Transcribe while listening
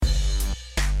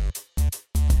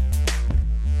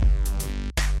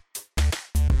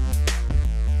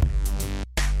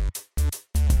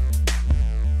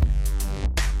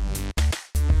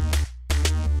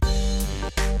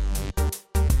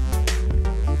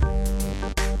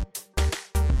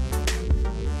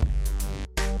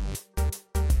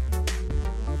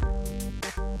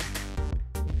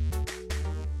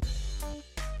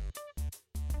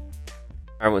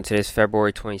Everyone, today's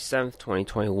February 27th,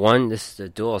 2021. This is the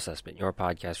Duel Assessment, your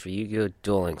podcast for Yu-Gi-Oh!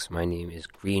 Duel Links. My name is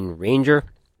Green Ranger.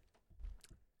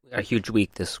 We got a huge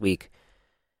week this week.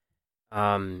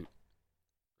 New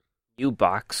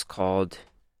box called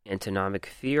Antinomic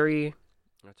Theory. I'm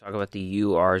going to talk about the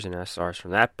URs and SRs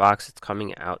from that box. It's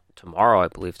coming out tomorrow, I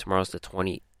believe. Tomorrow's the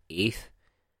 28th.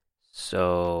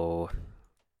 So,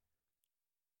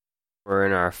 we're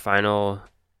in our final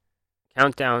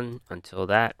countdown until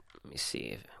that. Let me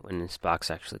see when this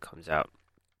box actually comes out.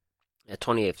 Yeah,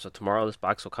 28th. So tomorrow this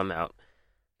box will come out.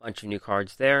 Bunch of new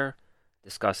cards there.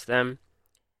 Discuss them.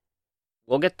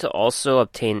 We'll get to also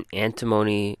obtain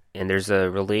Antinomy, and there's a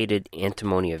related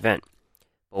Antinomy event.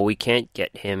 But we can't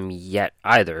get him yet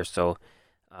either. So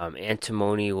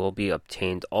Antinomy will be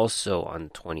obtained also on the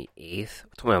 28th.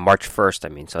 March 1st, I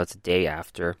mean. So that's a day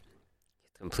after.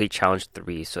 Complete Challenge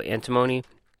 3. So Antinomy,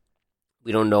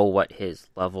 we don't know what his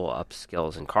level up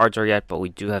skills and cards are yet, but we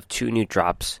do have two new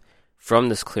drops from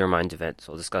this Clear Mind event.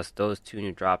 So we'll discuss those two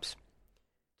new drops.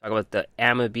 Talk about the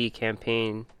Amabie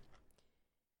campaign.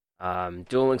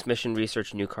 Duel Links Mission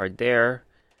Research, new card there.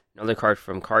 Another card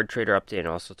from Card Trader Update, and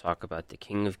also talk about the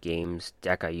King of Games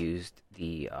deck I used,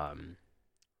 the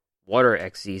Water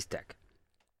Xyz deck.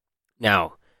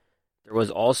 Now, there was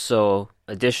also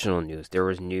additional news. There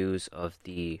was news of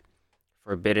the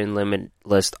Forbidden Limit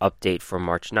List update for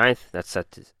March 9th. That's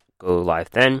set to go live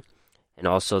then. And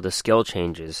also the skill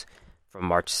changes from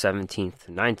March 17th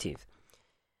to 19th.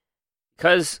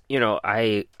 Because,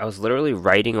 I was literally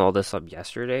writing all this up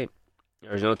yesterday.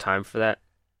 There was no time for that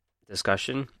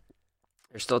discussion.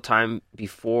 There's still time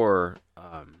before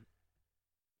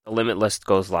the limit list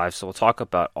goes live. So we'll talk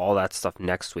about all that stuff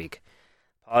next week.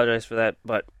 Apologize for that,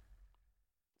 but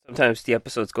sometimes the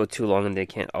episodes go too long and they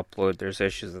can't upload. There's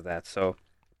issues with that. So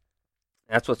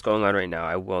that's what's going on right now.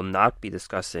 I will not be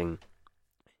discussing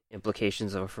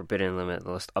implications of a Forbidden Limit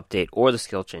List update or the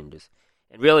skill changes.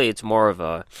 And really, it's more of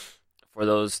for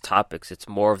those topics, it's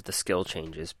more of the skill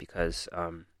changes because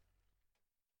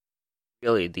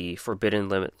really the Forbidden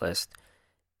Limit List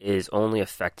is only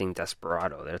affecting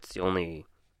Desperado. That's the only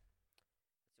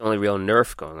real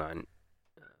nerf going on,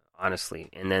 honestly.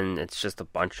 And then it's just a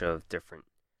bunch of different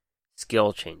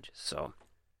skill changes. So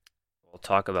we'll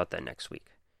talk about that next week.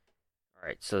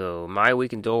 Alright, so my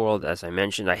week in Duel World, as I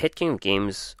mentioned, I hit King of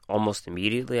Games almost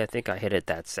immediately. I think I hit it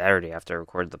that Saturday after I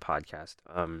recorded the podcast.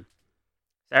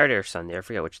 Saturday or Sunday, I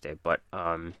forget which day, but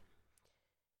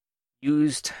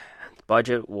used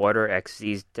Budget Water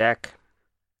Xyz deck.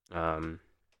 Deck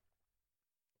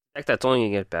that's only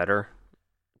going to get better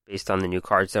based on the new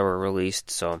cards that were released,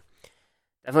 so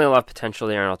definitely a lot of potential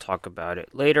there, and I'll talk about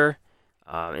it later.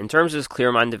 In terms of this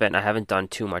Clear Mind event, I haven't done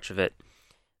too much of it,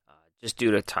 just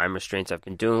due to time restraints. I've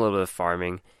been doing a little bit of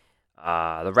farming.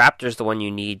 The Raptor's the one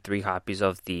you need 3 copies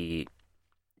of. The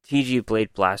TG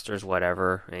Blade Blasters,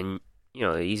 whatever, and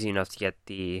easy enough to get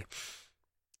the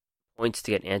points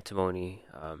to get Antimony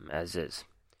as is.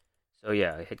 So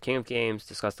yeah, I hit King of Games,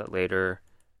 discuss that later.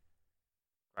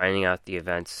 Grinding out the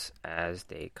events as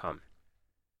they come.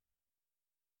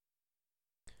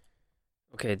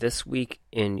 Okay, this week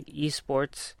in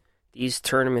esports, these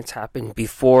tournaments happened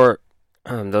before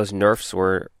those nerfs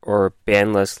or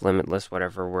ban list, limitless,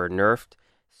 whatever, were nerfed.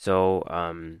 So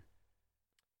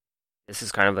this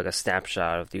is kind of like a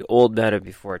snapshot of the old meta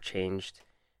before it changed.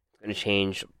 It's going to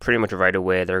change pretty much right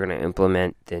away. They're going to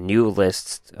implement the new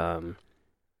lists. I'm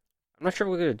not sure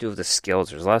what we're going to do with the skills.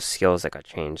 There's a lot of skills that got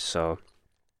changed, so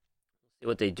see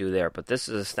what they do there. But this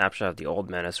is a snapshot of the old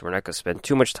meta, so we're not going to spend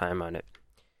too much time on it.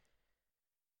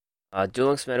 Duel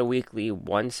Links Meta Weekly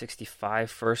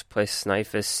 165, first place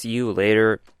Snipus. See you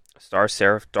later, Star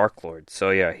Seraph Dark Lord. So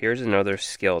yeah, here's another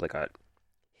skill that got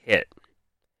hit.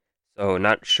 So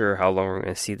not sure how long we're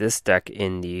going to see this deck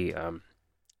in the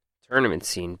tournament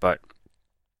scene, but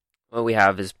what we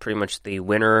have is pretty much the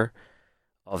winner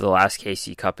of the last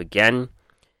KC Cup again.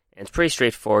 And it's pretty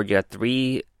straightforward. You got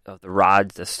 3 of the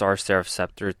rods, the Star Seraph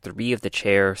Scepter, 3 of the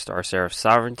chair, Star Seraph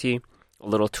Sovereignty, a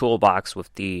little toolbox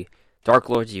with the Dark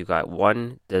Lords. You got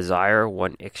 1 Desire,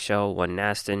 1 Ixchel, 1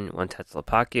 Nastin, 1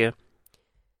 Tetzlopakia,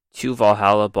 2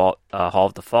 Valhalla, Hall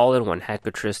of the Fallen, 1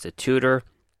 Hecatrice the Tutor,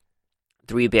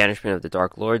 3 Banishment of the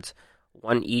Dark Lords,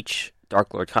 1 each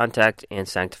Dark Lord Contact and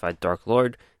Sanctified Dark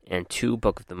Lord, and 2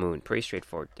 Book of the Moon. Pretty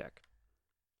straightforward deck.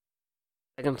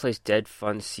 Second place, Dead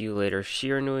Fun. See you later,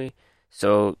 Shiranui.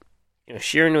 So,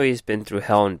 Shiranui has been through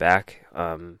hell and back.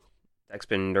 Deck's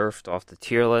been nerfed off the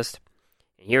tier list.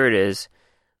 And here it is,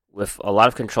 with a lot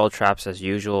of control traps as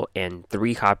usual, and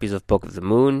 3 copies of Book of the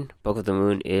Moon. Book of the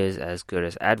Moon is as good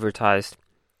as advertised.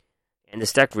 And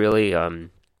this deck really, a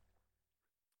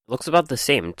looks about the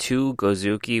same. 2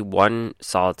 Gozuki, 1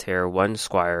 Solitaire, 1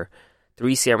 Squire,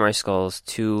 3 Samurai Skulls,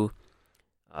 2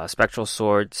 Spectral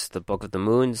Swords, the Book of the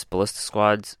Moons, Ballista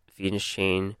Squads, Venus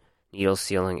Chain, Needle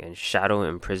Sealing, and Shadow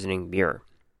Imprisoning Mirror.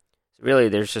 So really,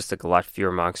 there's just like a lot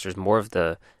fewer monsters, more of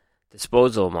the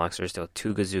disposable monsters, though.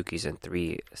 2 Gozukis and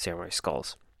 3 Samurai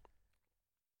Skulls.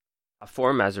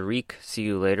 4 Mazarique, See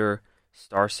You Later,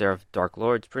 Star Seraph, Dark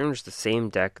Lord. It's pretty much the same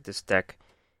deck. This deck,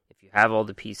 if you have all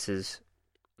the pieces,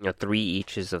 3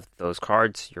 eaches of those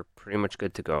cards, you're pretty much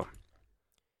good to go.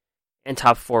 And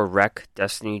top 4, Wreck,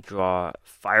 Destiny Draw,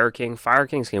 Fire King. Fire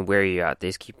Kings can wear you out. They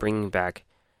just keep bringing back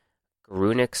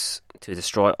Garunix to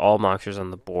destroy all monsters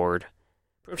on the board.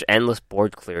 Pretty much endless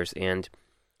board clears. And,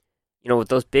 with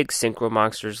those big synchro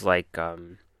monsters like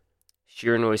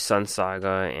Shiranui Sun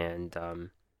Saga and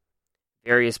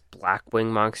various Blackwing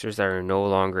monsters that are no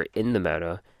longer in the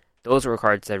meta, those were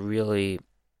cards that really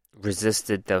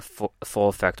resisted the full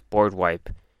effect board wipe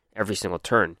every single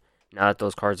turn. Now that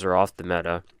those cards are off the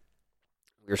meta,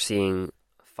 we're seeing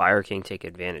Fire King take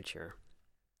advantage here.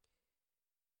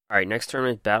 Alright, next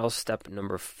tournament, battle step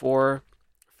number 4.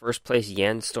 First place,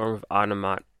 Yan Storm of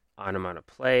Automata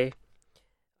Play.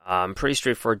 Pretty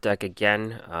straightforward deck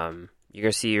again. You're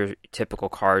going to see your typical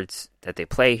cards that they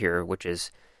play here, which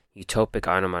is Utopic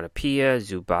Onomatopoeia,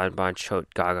 Zubanban Chot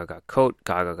Gagaga Coat,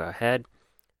 Gagaga Head,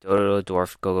 Dodo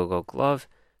Dwarf Go Go Go Glove,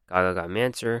 Gagaga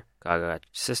Mancer, Gagaga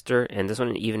Sister, and this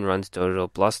one even runs Dodo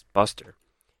Buster.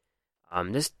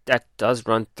 This deck does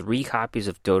run 3 copies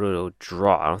of Dodo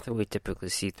Draw. I don't think we typically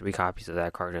see 3 copies of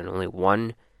that card and only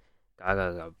 1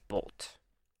 Gagaga Bolt.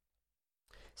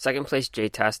 Second place,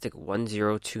 J-Tastic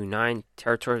 1029,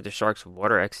 Territory of the Sharks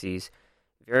Water Xyz.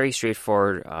 Very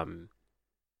straightforward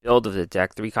build of the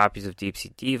deck. 3 copies of Deep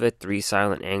Sea Diva, 3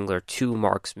 Silent Angler, 2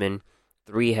 Marksman,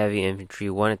 3 Heavy Infantry,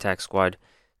 1 Attack Squad,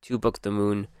 2 Book the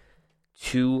Moon,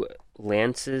 2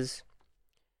 Lances,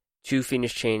 2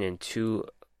 Phoenix Chain, and 2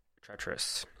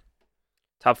 Treacherous.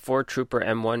 Top 4, Trooper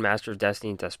M1, Master of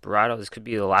Destiny, Desperado. This could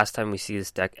be the last time we see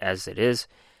this deck as it is.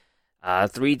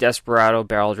 3 Desperado,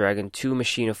 Barrel Dragon, 2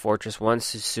 Machina Fortress, 1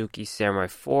 Suzuki Samurai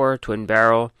 4, Twin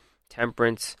Barrel,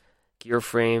 Temperance, Gear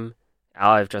Frame,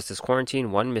 Ally of Justice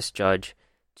Quarantine, 1 Misjudge,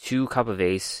 2 Cup of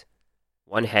Ace,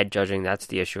 1 Head Judging, that's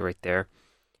the issue right there,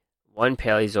 1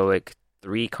 Paleozoic,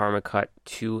 3 Karma Cut,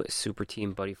 2 Super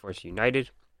Team Buddy Force United.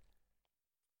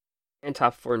 And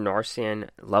top 4, Narsan,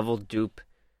 Level Dupe,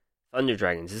 Thunder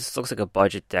Dragons. This looks like a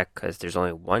budget deck because there's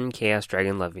only 1 Chaos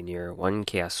Dragon Levineer, 1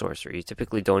 Chaos Sorcerer. You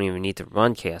typically don't even need to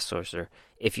run Chaos Sorcerer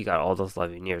if you got all those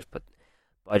Levineers, but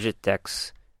budget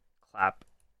decks clap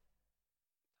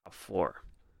top 4.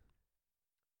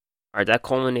 Alright, that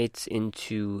culminates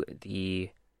into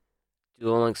the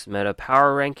Duel Links meta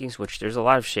power rankings, which there's a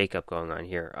lot of shakeup going on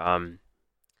here.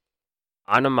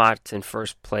 Onomat's in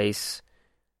first place,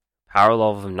 power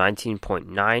level of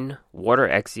 19.9. Water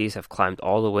Xyz have climbed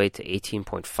all the way to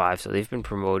 18.5, so they've been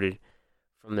promoted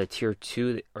from the tier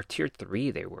 2 or tier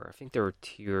 3 they were. I think they're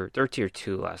tier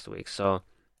 2 last week. So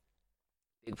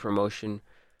big promotion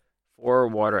for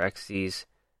Water Xyz.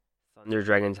 Thunder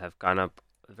Dragons have gone up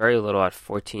very little at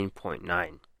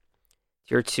 14.9.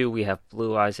 Tier 2 we have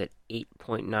Blue Eyes at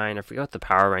 8.9. I forget what the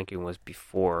power ranking was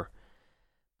before,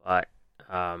 but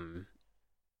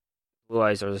Blue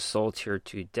Eyes are the sole tier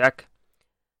 2 deck.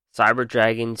 Cyber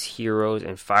Dragons, Heroes,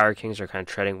 and Fire Kings are kind of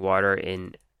treading water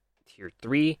in tier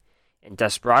 3. And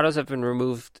Desperados have been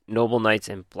removed, Noble Knights,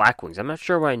 and Blackwings. I'm not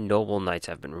sure why Noble Knights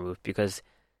have been removed, because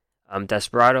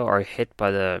Desperado are hit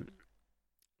by the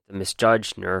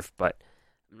Misjudged nerf, but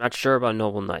I'm not sure about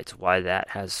Noble Knights, why that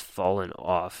has fallen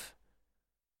off.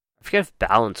 I forget if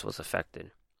Balance was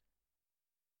affected.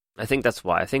 I think that's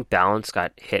why. I think Balance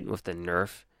got hit with the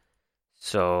nerf.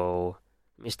 So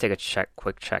let me just take a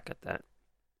quick check at that.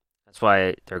 That's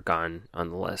why they're gone on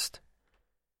the list.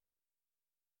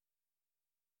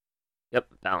 Yep,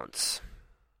 Balance.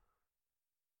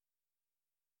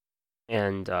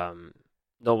 And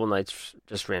Noble Knights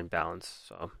just ran Balance,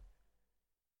 so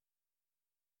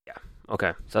yeah.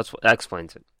 Okay, so that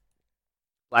explains it.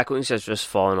 Blackwings has just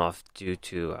fallen off due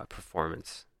to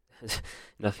performance.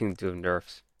 Nothing to do with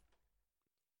nerfs.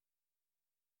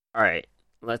 Alright,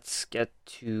 let's get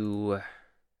to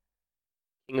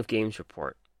King of Games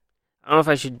report. I don't know if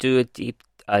I should do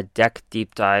a deck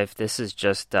deep dive. This is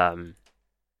just I've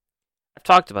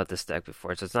talked about this deck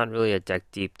before, so it's not really a deck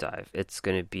deep dive. It's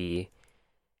going to be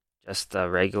just a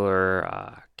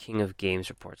regular King of Games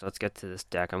report. So let's get to this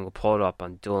deck. I'm going to pull it up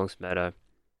on Duel Links Meta.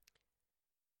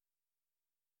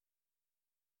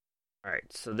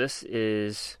 Alright, so this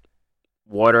is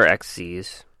Water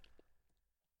Xyz.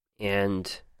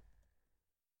 And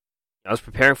I was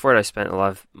preparing for it. I spent a lot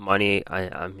of money. I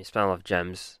spent a lot of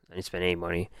gems. I didn't spend any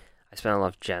money. I spent a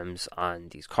lot of gems on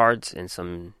these cards and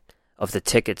some of the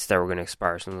tickets that were going to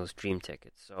expire, some of those dream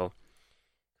tickets. So,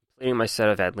 completing my set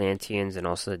of Atlanteans and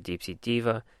also the Deep Sea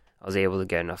Diva, I was able to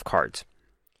get enough cards.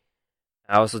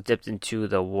 I also dipped into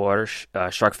the Water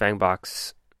Shark Fang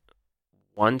box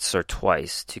once or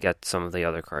twice to get some of the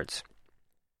other cards.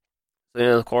 So,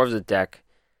 in the core of the deck,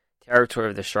 territory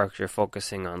of the structure,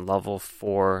 focusing on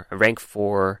rank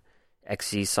 4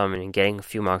 XZ summon and getting a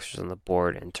few monsters on the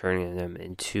board and turning them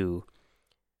into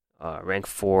rank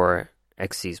 4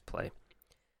 XZ's play.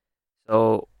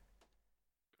 So,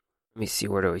 let me see,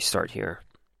 where do we start here?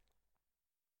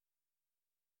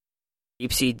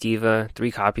 Deep Sea Diva,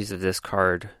 3 copies of this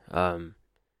card.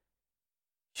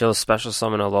 She'll special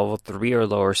summon a level 3 or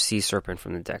lower Sea Serpent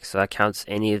from the deck. So that counts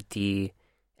any of the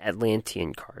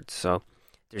Atlantean cards. So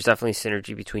there's definitely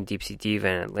synergy between Deep Sea Diva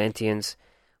and Atlanteans.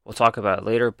 We'll talk about it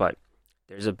later, but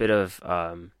there's a bit of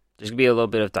there's gonna be a little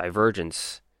bit of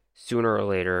divergence sooner or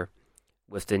later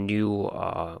with the new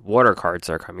water cards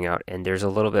that are coming out, and there's a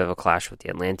little bit of a clash with the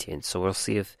Atlanteans. So we'll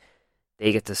see if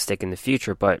they get to stick in the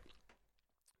future. But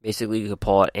basically, you could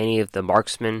pull out any of the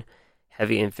marksman,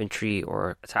 heavy infantry,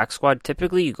 or attack squad.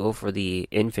 Typically, you go for the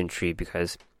infantry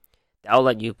because that'll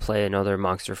let you play another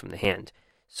monster from the hand.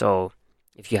 So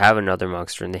if you have another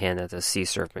monster in the hand that's a Sea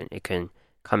Serpent, it can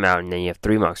come out and then you have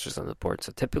 3 monsters on the board.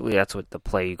 So typically that's what the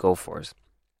play you go for is.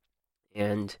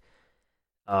 And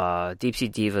Deep Sea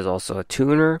Diva is also a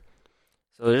tuner.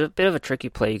 So there's a bit of a tricky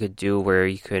play you could do where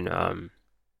you can let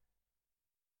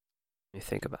me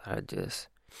think about how to do this.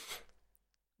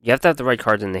 You have to have the right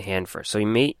cards in the hand first. So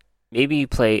maybe you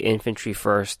play infantry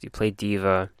first, you play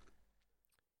Diva,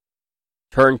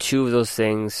 turn 2 of those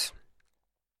things.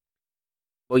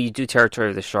 Well, you do Territory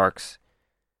of the Sharks.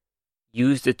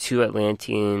 Use the 2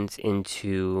 Atlanteans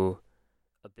into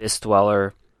Abyss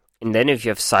Dweller. And then if you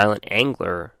have Silent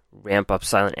Angler, ramp up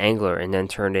Silent Angler and then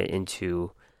turn it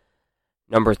into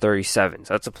number 37.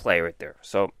 So that's a play right there.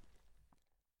 So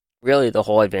really the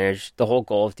whole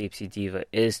goal of Deep Sea Diva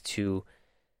is to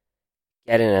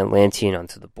get an Atlantean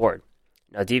onto the board.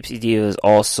 Now, Deep Sea Diva is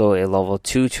also a level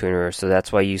 2 tuner, so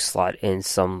that's why you slot in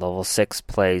some level 6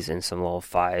 plays and some level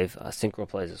 5 synchro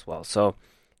plays as well. So,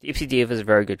 Deep Sea Diva is a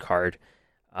very good card.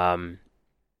 No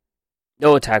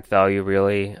attack value,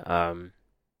 really.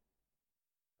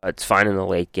 It's fine in the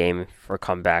late game for a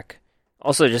comeback.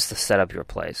 Also, just to set up your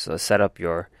plays, so set up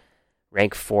your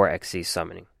rank 4 XZ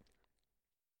summoning.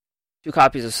 2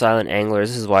 copies of Silent Angler.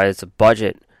 This is why it's a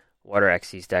budget Water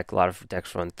Xyz deck. A lot of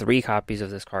decks run 3 copies of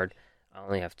this card. I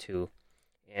only have 2.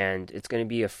 And it's going to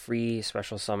be a free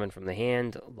special summon from the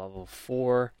hand, level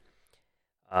 4.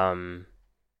 Yeah,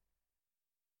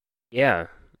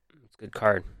 it's a good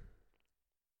card.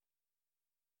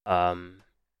 Yeah,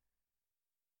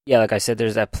 like I said,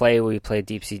 there's that play where you play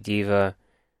Deep Sea Diva,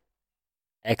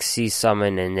 XC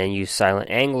summon, and then use Silent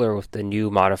Angler with the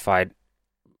new modified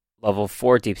level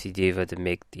 4 Deep Sea Diva to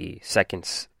make the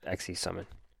second XC summon.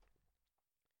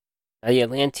 Now the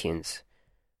Atlanteans.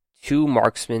 2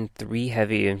 marksmen, 3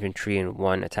 heavy infantry, and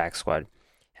 1 attack squad.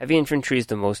 Heavy infantry is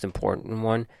the most important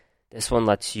one. This one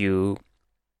lets you...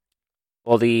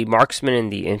 Well, the marksmen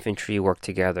and the infantry work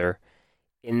together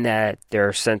in that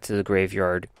they're sent to the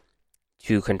graveyard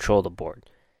to control the board.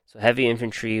 So heavy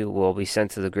infantry will be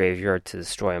sent to the graveyard to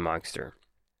destroy a monster.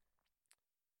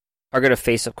 Target a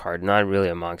face-up card, not really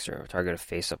a monster. Target a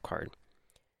face-up card.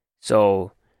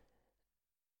 So...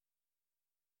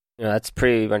 that's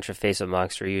pretty much a face-up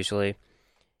monster usually.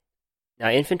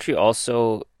 Now, infantry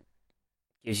also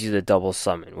gives you the double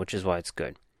summon, which is why it's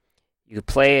good. You could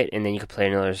play it, and then you could play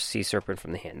another Sea Serpent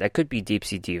from the hand. That could be Deep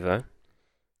Sea Diva.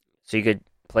 So you could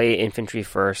play infantry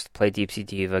first, play Deep Sea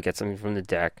Diva, get something from the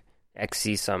deck,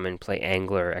 XC summon, play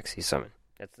Angler, XC summon.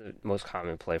 That's the most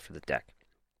common play for the deck.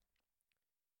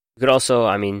 You could also,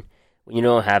 when you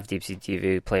don't have Deep Sea Diva,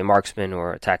 you play Marksman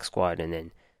or Attack Squad, and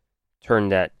then turn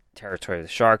that Territory of the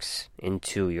Sharks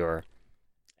into your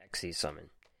XC summon.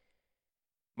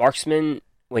 Marksman,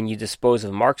 when you dispose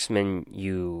of Marksman,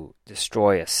 you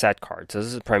destroy a set card. So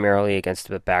this is primarily against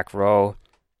the back row,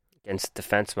 against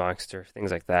defense monster,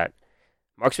 things like that.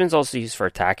 Marksman's also used for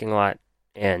attacking a lot,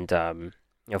 and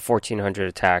 1400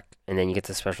 attack, and then you get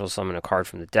to special summon a card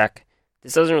from the deck.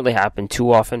 This doesn't really happen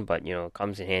too often, but it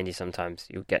comes in handy sometimes.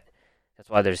 That's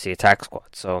why there's the attack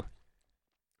squad. So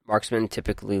Marksman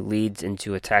typically leads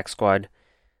into attack squad.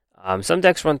 Some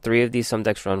decks run 3 of these, some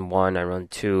decks run 1. I run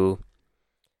 2.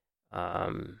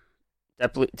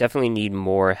 Definitely need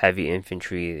more heavy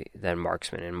infantry than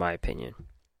Marksman, in my opinion.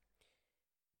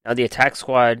 Now the attack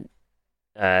squad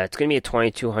It's going to be a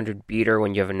 2200 beater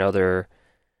when you have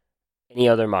any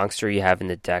other monster you have in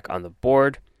the deck on the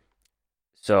board.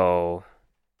 So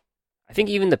I think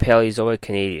even the Paleozoic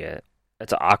Canadia,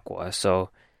 that's an Aqua. So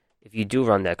if you do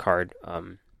run that card,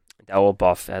 that will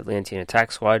buff Atlantean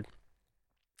Attack Squad.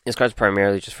 This card's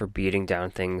primarily just for beating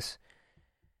down things.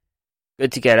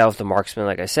 Good to get out of the Marksman,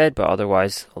 like I said, but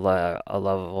otherwise a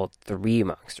level 3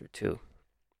 monster too.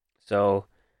 So,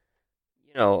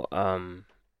 you know,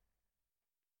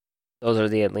 those are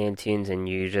the Atlanteans, and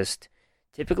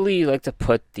typically you like to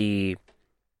put the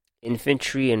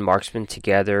infantry and marksman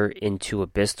together into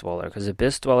Abyss Dweller, because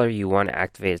Abyss Dweller you want to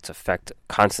activate its effect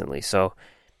constantly. So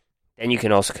then you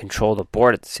can also control the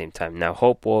board at the same time. Now,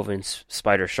 Hope Woven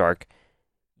Spider Shark,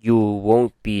 you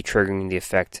won't be triggering the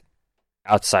effect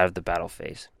outside of the battle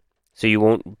phase, so you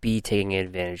won't be taking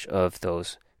advantage of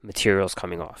those materials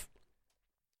coming off.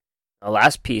 The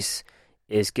last piece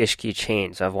is Gishki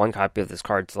Chain. So I have one copy of this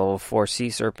card. It's level 4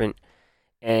 Sea Serpent,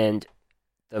 and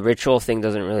the ritual thing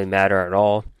doesn't really matter at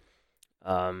all.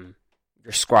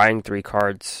 You're scrying 3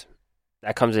 cards.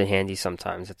 That comes in handy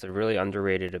sometimes. It's a really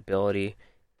underrated ability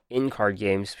in card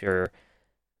games. You're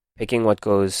picking what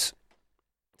goes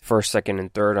first, second,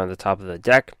 and third on the top of the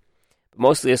deck. But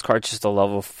mostly this card's just a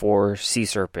level 4 Sea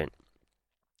Serpent,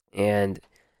 and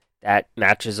that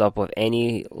matches up with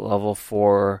any level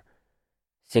 4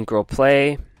 Synchro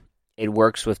Play. It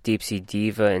works with Deep Sea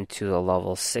Diva into the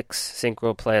level 6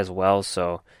 Synchro Play as well,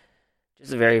 so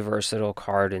just a very versatile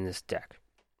card in this deck.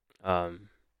 Yeah.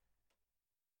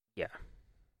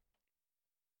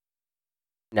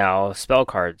 Now, spell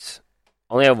cards.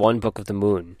 Only have one Book of the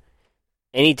Moon.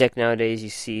 Any deck nowadays you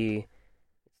see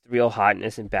Real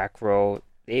Hotness and Back Row,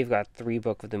 they've got 3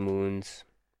 Book of the Moons.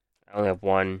 I only have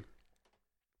 1.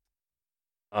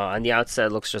 On the outside,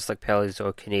 it looks just like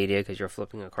Paleozoic Canadia because you're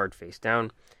flipping a card face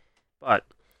down. But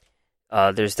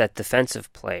there's that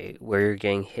defensive play where you're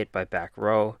getting hit by Back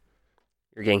Row.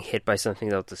 You're getting hit by something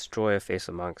that'll destroy a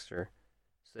face-up monster.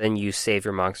 So then you save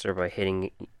your monster by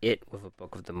hitting it with a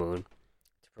Book of the Moon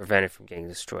to prevent it from getting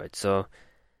destroyed. So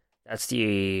that's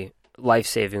the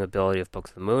life-saving ability of Book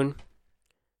of the Moon.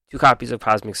 2 copies of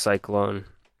Cosmic Cyclone.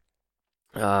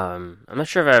 I'm not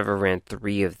sure if I ever ran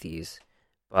 3 of these,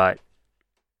 but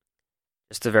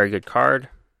just a very good card,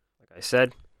 like I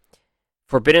said.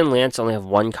 Forbidden Lance only have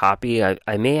 1 copy.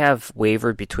 I may have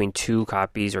wavered between 2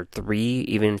 copies or 3,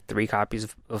 even 3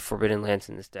 copies of Forbidden Lance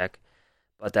in this deck.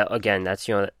 But that, again, that's,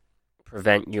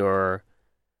 prevent your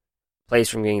plays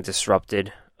from getting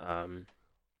disrupted.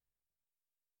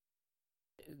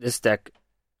 This deck,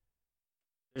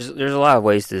 there's a lot of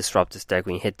ways to disrupt this deck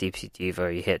when you hit Deep Sea Diva,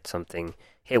 or you hit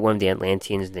one of the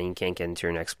Atlanteans, and then you can't get into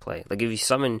your next play. Like if you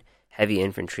summon heavy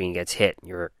infantry and gets hit,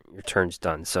 your turn's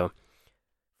done. So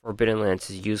Forbidden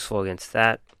Lance is useful against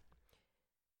that.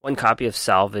 1 copy of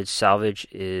Salvage. Salvage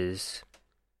is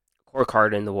a core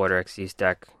card in the Water Xyz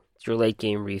deck. It's your late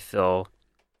game refill,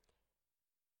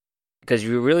 because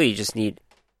you really just need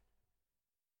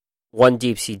 1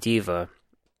 Deep Sea Diva,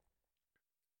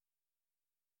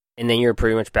 and then you're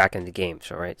pretty much back in the game.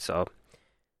 So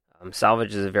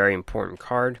Salvage is a very important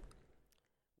card.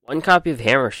 1 copy of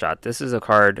Hammershot. This is a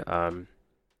card,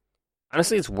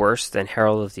 honestly, it's worse than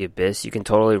Herald of the Abyss. You can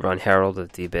totally run Herald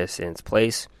of the Abyss in its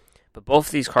place, but both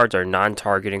of these cards are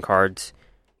non-targeting cards.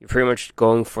 You're pretty much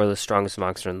going for the strongest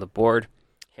monster on the board.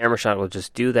 Hammershot will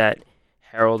just do that.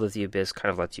 Herald of the Abyss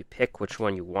kind of lets you pick which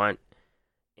one you want,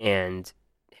 and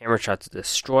Hammershot's a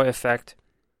destroy effect,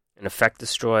 an effect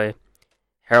destroy.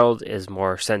 Herald is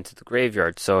more sent to the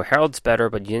graveyard, so Herald's better,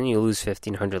 but then you lose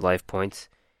 1,500 life points,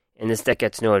 and this deck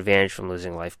gets no advantage from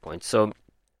losing life points. So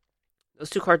those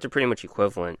 2 cards are pretty much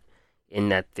equivalent in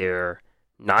that they're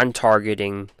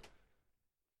non-targeting.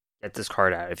 Get this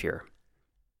card out of here.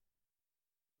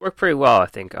 Work pretty well, I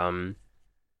think.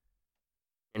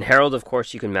 And Herald, of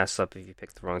course, you can mess up if you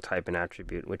pick the wrong type and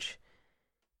attribute, which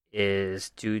is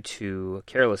due to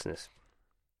carelessness.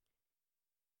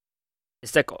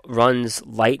 This deck runs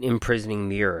Light Imprisoning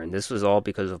Mirror, and this was all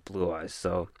because of Blue Eyes.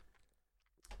 So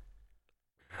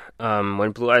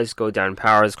when Blue Eyes go down in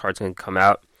power, this card's going to come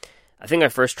out. I think I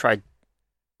first tried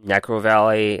Necro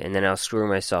Valley, and then I was screwing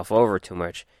myself over too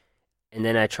much. And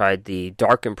then I tried the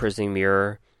Dark Imprisoning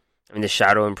Mirror, the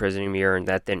Shadow Imprisoning Mirror, and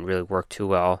that didn't really work too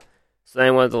well. So then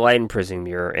I went with the Light Imprisoning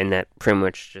Mirror, and that pretty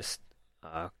much just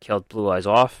killed Blue Eyes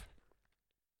off.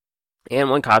 And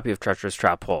 1 copy of Treacherous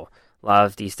Trap Hole. A lot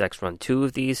of these decks run 2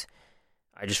 of these.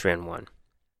 I just ran 1.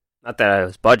 Not that I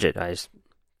was budget, I just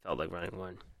felt like running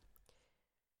 1.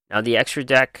 Now the extra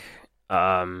deck,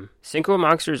 Synchro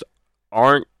Monsters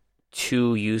aren't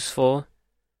too useful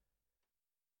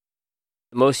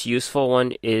The most useful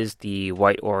one is the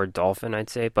White Ore Dolphin, I'd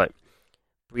say, but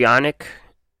Brionic,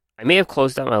 I may have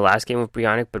closed out my last game with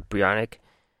Brionic, but Brionic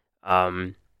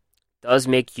does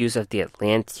make use of the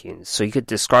Atlanteans. So you could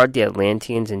discard the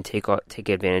Atlanteans and take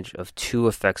advantage of 2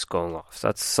 effects going off. So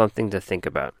that's something to think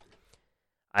about.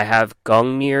 I have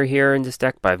Gungnir here in this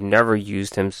deck, but I've never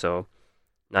used him, so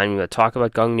not even going to talk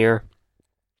about Gungnir.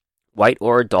 White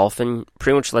Ore Dolphin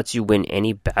pretty much lets you win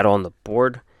any battle on the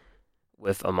board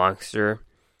with a monster.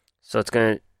 So it's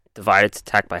going to divide its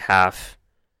attack by half.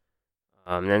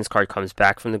 And then this card comes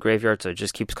back from the graveyard, so it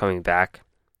just keeps coming back.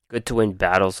 Good to win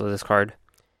battles with this card.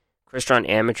 Crystron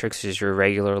Amatrix is your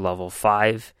regular level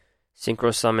 5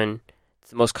 Synchro Summon.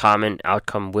 It's the most common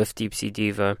outcome with Deep Sea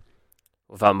Diva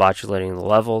without modulating the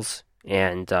levels.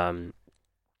 And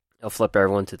it'll flip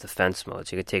everyone to defense mode,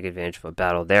 so you can take advantage of a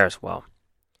battle there as well.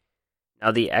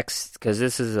 Now because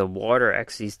this is a Water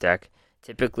Xyz deck,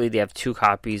 typically they have 2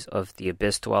 copies of the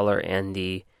Abyss Dweller and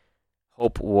the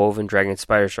Hope Woven Dragon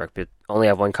Spider Shark, but only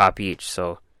have 1 copy each,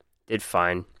 so did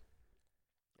fine.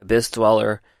 Abyss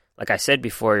Dweller, like I said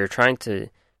before, you're trying to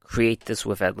create this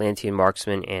with Atlantean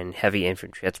Marksman and Heavy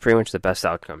Infantry. That's pretty much the best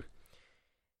outcome.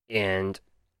 And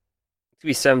it's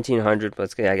going to be 1700,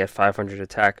 but I get 500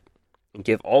 attack, and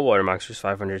give all water monsters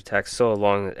 500 attack, so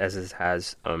long as it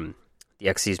has the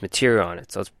Xyz material on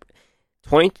it. So it's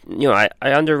 20. I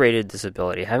underrated this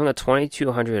ability. Having a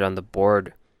 2200 on the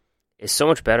board is so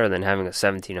much better than having a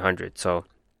 1700. So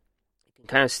it can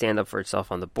kind of stand up for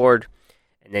itself on the board,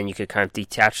 and then you could kind of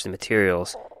detach the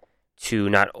materials to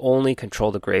not only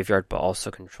control the graveyard but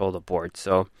also control the board.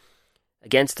 So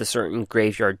against a certain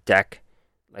graveyard deck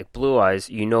like Blue Eyes,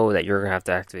 you know that you're going to have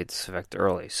to activate this effect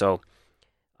early. So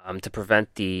to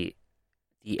prevent the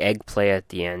egg play at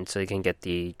the end, so you can get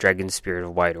the Dragon Spirit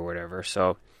of White or whatever.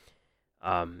 So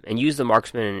and use the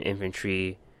Marksman and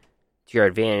Infantry to your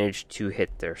advantage to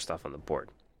hit their stuff on the board.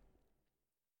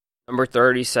 Number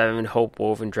 37, Hope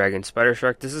Woven Dragon Spider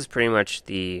Shark. This is pretty much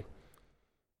the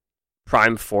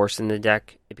prime force in the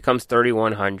deck. It becomes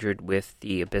 3100 with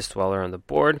the Abyss Dweller on the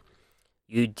board.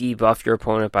 You debuff your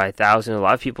opponent by 1000. A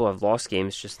lot of people have lost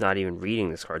games just not even reading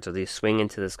this card. So they swing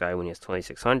into this guy when he has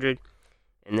 2600,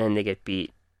 and then they get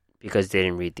beat because they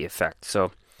didn't read the effect.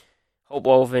 So Hope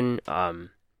Woven, I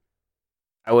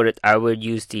would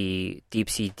use the Deep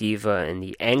Sea Diva and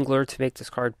the Angler to make this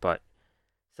card, but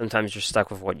sometimes you're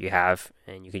stuck with what you have,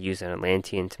 and you could use an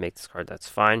Atlantean to make this card. That's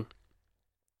fine.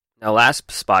 Now,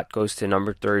 last spot goes to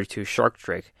number 32, Shark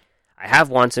Drake. I have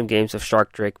won some games of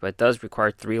Shark Drake, but it does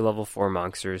require 3 level 4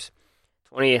 monsters,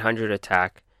 2800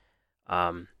 attack.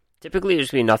 Typically, there's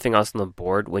going to be nothing else on the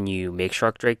board when you make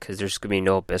Shark Drake, because there's going to be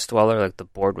no Abyss Dweller. Like, the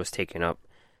board was taken up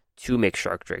to make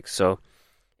Shark Drake. So,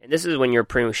 and this is when you're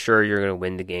pretty sure you're going to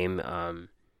win the game,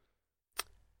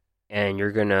 and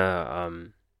you're going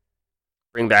to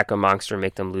bring back a monster and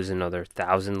make them lose another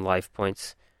 1000 life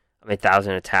points.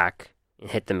 1000 attack,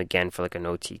 and hit them again for like an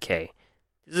OTK.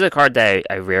 This is a card that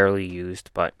I rarely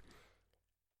used, but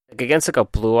like against like a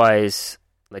Blue Eyes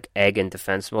like egg in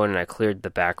defense mode, and I cleared the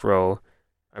back row,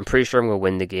 I'm pretty sure I'm going to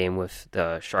win the game with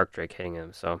the Shark Drake hitting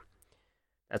him. So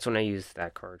that's when I used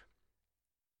that card.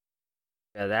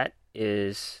 Yeah, that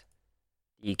is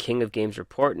the King of Games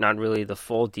report. Not really the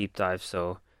full deep dive,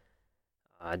 so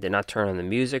I did not turn on the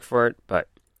music for it, but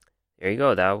there you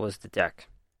go. That was the deck.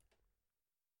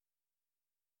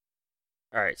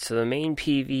 Alright, so the main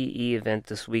PvE event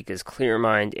this week is Clear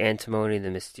Mind, Antinomy, the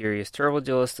Mysterious Turbo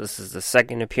Duelist. This is the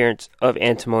second appearance of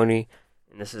Antinomy,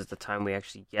 and this is the time we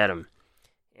actually get him.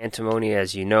 Antinomy,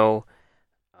 as you know,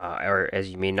 or as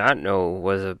you may not know,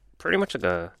 was pretty much like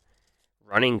a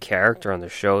running character on the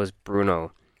show as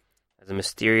Bruno, as a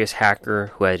mysterious hacker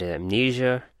who had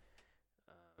amnesia.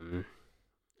 I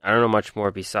don't know much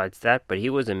more besides that, but he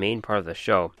was a main part of the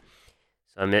show.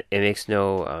 So it makes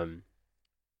no...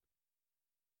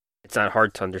 it's not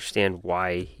hard to understand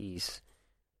why he's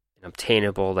an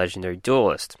obtainable legendary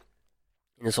duelist.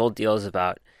 And this whole deal is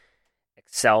about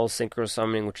Excel synchro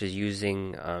summoning, which is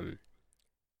using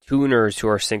tuners who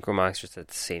are synchro monsters at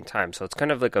the same time. So it's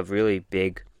kind of like a really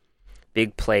big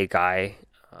play guy.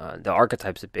 The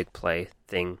archetype's a big play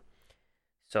thing.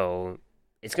 So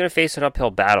it's going to face an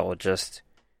uphill battle just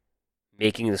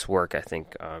making this work, I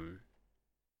think.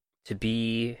 To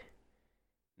be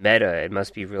meta, it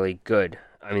must be really good.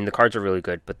 I mean, the cards are really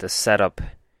good, but the setup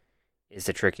is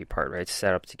the tricky part, right?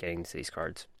 Setup to getting to these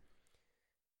cards.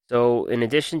 So, in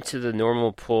addition to the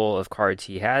normal pool of cards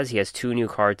he has 2 new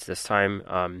cards this time.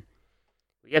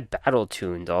 We get Battle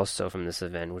Tuned also from this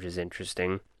event, which is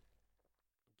interesting,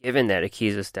 given that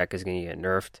Akiza's deck is going to get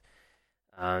nerfed.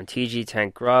 TG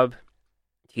Tank Grub,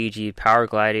 TG Power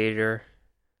Gladiator,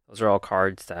 Those are all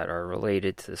cards that are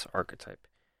related to this archetype.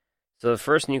 So the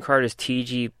first new card is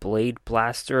TG Blade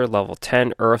Blaster, level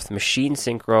 10, Earth Machine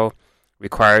Synchro.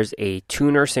 Requires a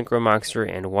tuner synchro monster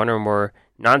and one or more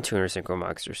non-tuner synchro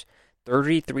monsters.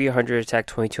 3,300 attack,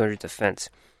 2,200 defense.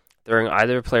 During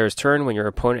either player's turn, when your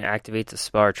opponent activates a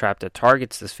spell or trap that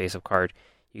targets this face-up card,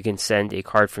 you can send a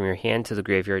card from your hand to the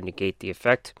graveyard and negate the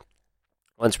effect.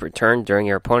 Once per turn, during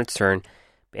your opponent's turn,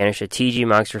 banish a TG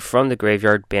monster from the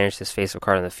graveyard, banish this face-up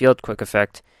card on the field, quick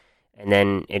effect, and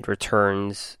then it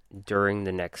returns during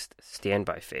the next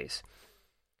standby phase.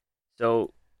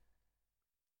 So,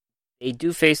 they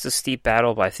do face a steep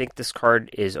battle, but I think this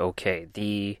card is okay.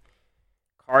 The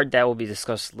card that will be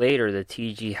discussed later, the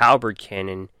TG Halberd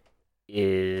Cannon,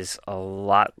 is a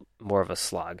lot more of a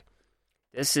slog.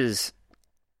 This is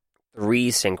 3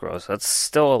 synchros. That's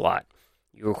still a lot.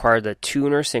 You require the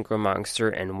tuner synchro monster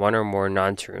and one or more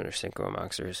non-tuner synchro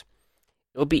monsters.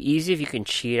 It'll be easy if you can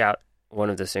cheat out one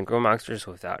of the synchro monsters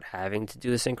without having to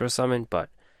do a synchro summon, but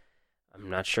I'm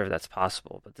not sure if that's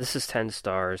possible. But this is 10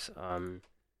 stars.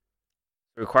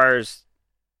 It requires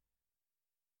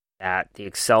that the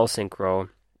Excel synchro.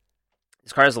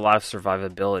 This card has a lot of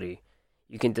survivability.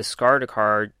 You can discard a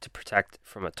card to protect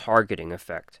from a targeting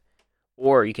effect,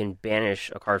 or you can banish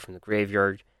a card from the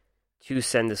graveyard to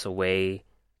send this away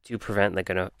to prevent like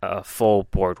a full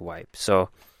board wipe. So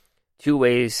 2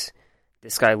 ways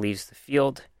this guy leaves the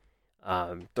field.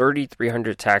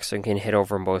 3,300 attacks, so you can hit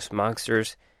over most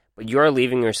monsters, but you are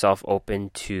leaving yourself open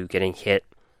to getting hit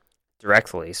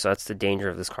directly, so that's the danger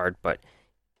of this card, but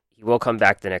he will come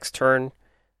back the next turn.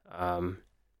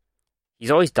 He's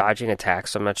always dodging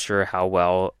attacks, so I'm not sure how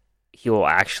well he will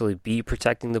actually be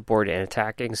protecting the board and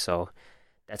attacking, so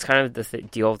that's kind of the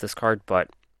deal with this card, but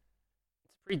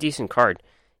it's a pretty decent card.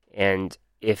 And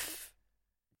if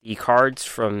the cards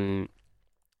from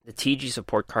the TG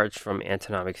support cards from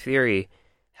Antinomic Theory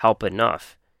help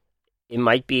enough, you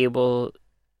might be able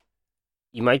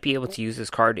to use this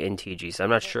card in TG. So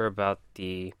I'm not sure about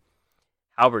the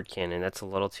Halberd Cannon. That's a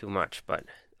little too much, but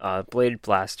Blade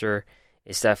Blaster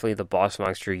is definitely the boss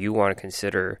monster you want to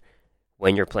consider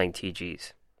when you're playing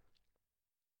TGs.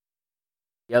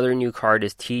 The other new card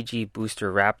is TG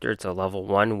Booster Raptor. It's a level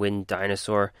 1 wind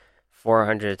dinosaur,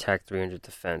 400 attack, 300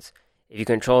 defense. If you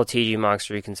control a TG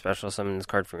monster, you can special summon this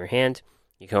card from your hand.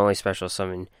 You can only special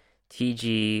summon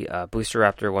TG Booster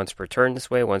Raptor once per turn this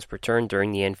way, once per turn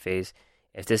during the end phase.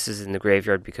 If this is in the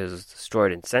graveyard because it's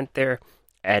destroyed and sent there,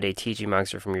 add a TG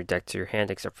monster from your deck to your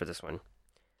hand, except for this one.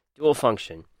 Dual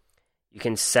function. You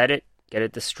can set it, get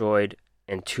it destroyed,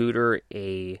 and tutor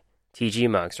a TG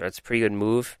monster. That's a pretty good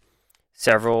move.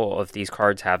 Several of these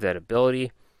cards have that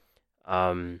ability.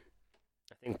 I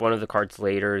think one of the cards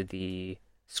later, the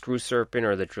Screw Serpent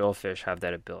or the Drillfish, have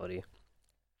that ability.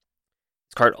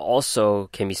 This card also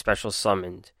can be special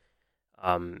summoned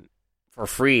for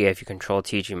free if you control a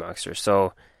TG monster.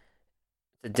 So,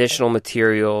 additional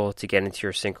material to get into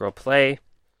your synchro play.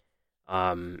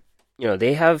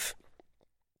 They have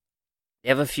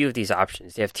a few of these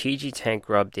options. They have TG Tank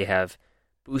Grub. They have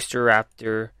Booster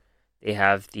Raptor. They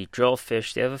have the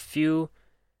Drillfish. They have a few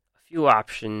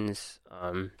options.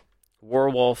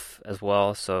 Warwolf as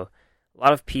well. So a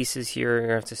lot of pieces here. You're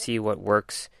gonna have to see what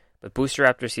works. But Booster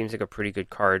Raptor seems like a pretty good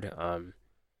card. I'm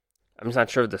just not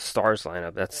sure of the stars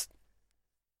lineup. That's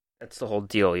the whole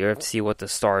deal. You have to see what the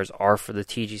stars are for the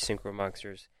TG Synchro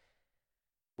Monsters.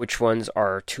 Which ones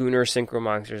are tuner Synchro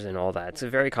Monsters and all that. It's a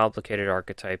very complicated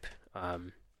archetype.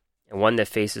 And one that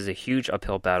faces a huge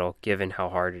uphill battle given how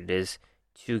hard it is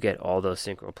to get all those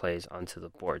synchro plays onto the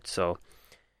board. So,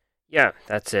 yeah,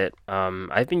 that's it.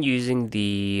 I've been using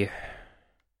the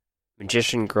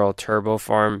Magician Girl Turbo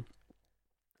Farm.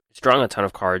 It's drawing a ton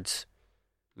of cards.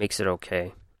 Makes it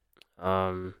okay.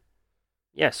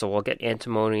 So we'll get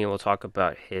Antinomy and we'll talk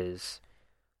about his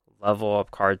level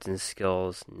up cards and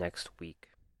skills next week.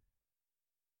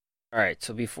 Alright,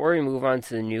 so before we move on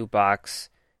to the new box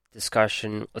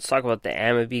discussion, let's talk about the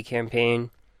Amabie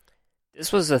campaign.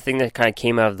 This was a thing that kind of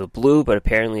came out of the blue, but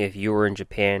apparently if you were in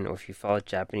Japan or if you followed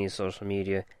Japanese social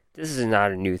media, this is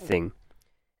not a new thing.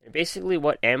 And basically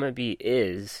what Amabie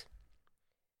is,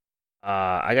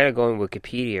 I gotta go in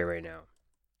Wikipedia right now.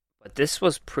 But this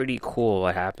was pretty cool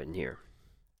what happened here.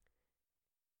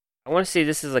 I want to say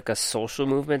this is like a social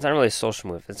movement. It's not really a social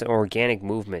movement. It's an organic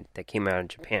movement that came out in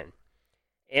Japan.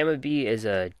 Amabie is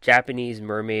a Japanese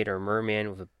mermaid or merman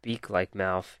with a beak-like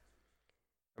mouth.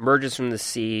 Emerges from the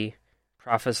sea,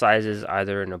 prophesizes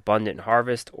either an abundant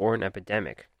harvest or an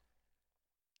epidemic.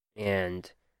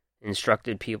 And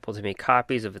instructed people to make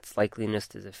copies of its likeliness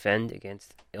to defend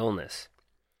against illness.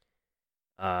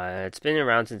 It's been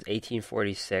around since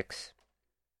 1846.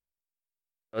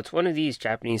 So it's one of these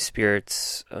Japanese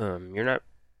spirits. You're not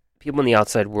people in the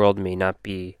outside world may not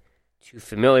be too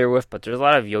familiar with, but there's a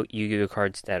lot of Yu-Gi-Oh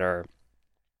cards that are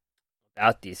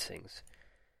about these things.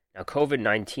 Now,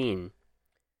 COVID-19,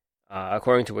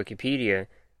 according to Wikipedia,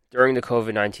 during the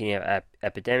COVID-19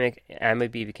 epidemic,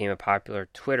 Amabie became a popular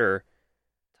Twitter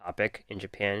topic in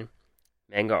Japan.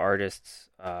 Manga artists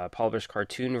published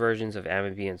cartoon versions of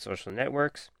Amabie in social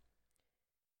networks.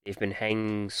 They've been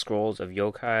hanging scrolls of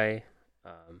yokai,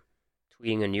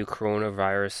 tweeting a new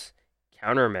coronavirus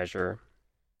countermeasure.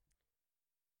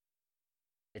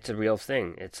 It's a real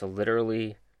thing. It's a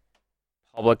literally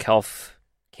public health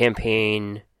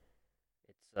campaign.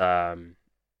 It's more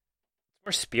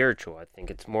spiritual, I think.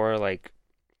 It's more like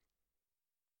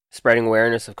spreading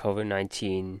awareness of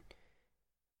COVID-19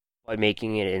 by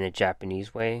making it in a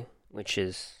Japanese way, which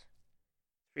is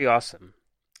pretty awesome.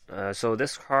 So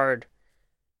this card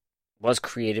was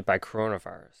created by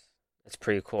coronavirus. That's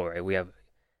pretty cool, right? We have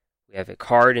a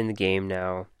card in the game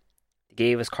now. They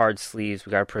gave us card sleeves.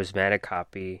 We got a prismatic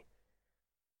copy.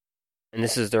 And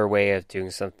this is their way of doing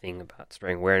something about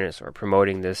spreading awareness or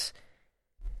promoting this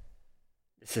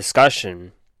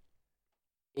discussion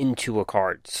into a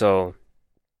card. So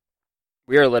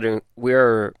we are looking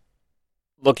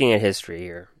at history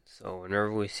here. So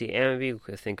whenever we see Amabie, we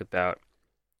could think about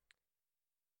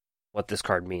what this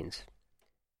card means.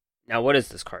 Now, what is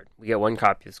this card? We get one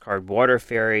copy of this card. Water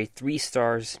Fairy, 3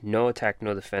 stars, no attack,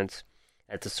 no defense.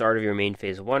 At the start of your main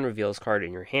phase 1, reveal this card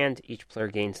in your hand. Each player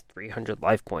gains 300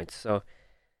 life points. So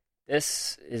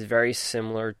this is very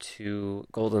similar to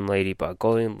Golden Ladybug.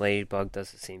 Golden Ladybug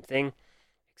does the same thing,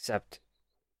 except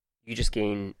you just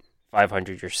gain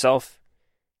 500 yourself.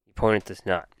 The opponent does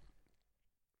not.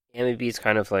 Amabie is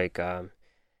kind of like the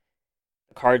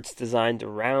cards designed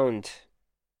around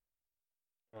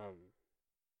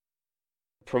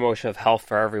promotion of health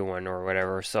for everyone or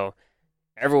whatever. So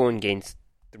everyone gains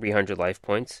 300 life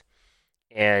points.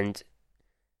 And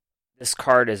this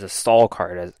card is a stall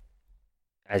card,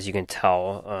 as you can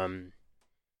tell.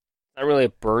 Not really a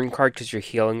burn card because you're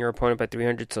healing your opponent by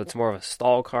 300, so it's more of a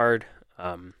stall card.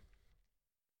 We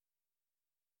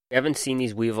haven't seen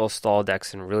these Weevil stall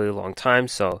decks in a really long time,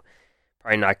 so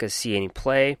probably not going to see any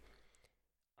play.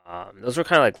 Those were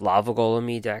kind of like Lava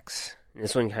Golem-y decks. And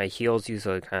this one kind of heals you,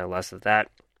 so kind of less of that.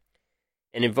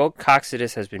 And Invoke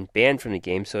Coxodus has been banned from the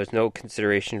game, so there's no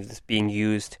consideration of this being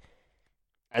used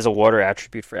as a water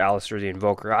attribute for Alistair the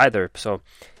Invoker either. So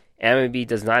Amabie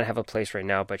does not have a place right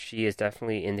now, but she is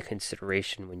definitely in the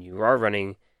consideration when you are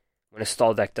running, when a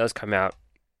stall deck does come out.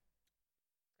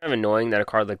 Kind of annoying that a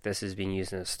card like this is being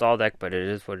used in a stall deck, but it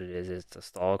is what it is. It's a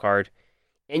stall card.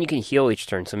 And you can heal each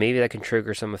turn, so maybe that can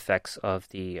trigger some effects of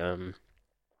the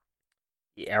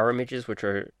arrow images, which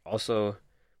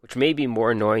may be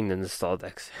more annoying than the stall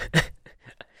decks.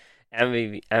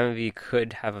 Amabie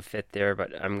could have a fit there,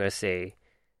 but I'm going to say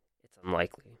it's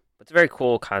unlikely. But it's a very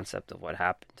cool concept of what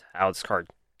happened, how this card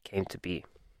came to be.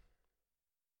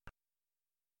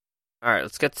 Alright,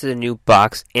 let's get to the new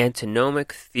box,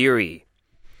 Antinomic Theory.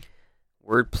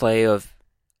 Wordplay of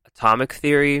atomic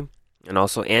theory and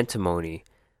also antimony,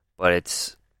 but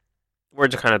its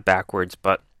words are kind of backwards,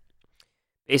 but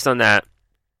based on that,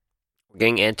 we're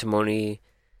getting antimony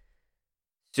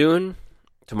soon,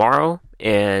 tomorrow,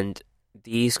 and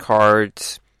these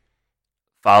cards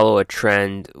follow a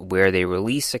trend where they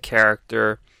release a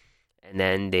character and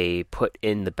then they put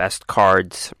in the best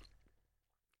cards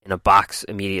in a box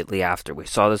immediately after. We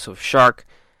saw this with Shark,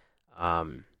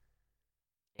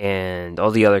 and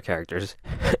all the other characters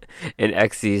in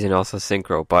Xyz and also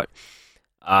Synchro. But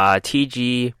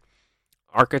TG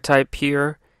archetype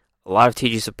here, a lot of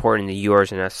TG support in the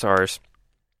URs and SRs.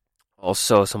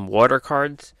 Also some water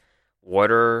cards.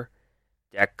 Water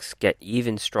decks get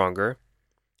even stronger.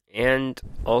 And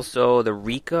also the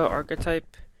Rika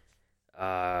archetype.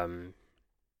 Plant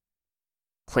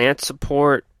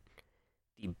support.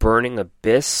 The Burning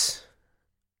Abyss.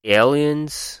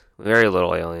 Aliens. Very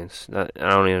little aliens. I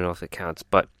don't even know if it counts,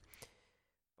 but a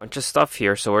bunch of stuff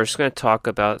here. So we're just going to talk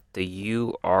about the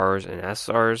URs and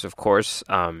SRs. Of course,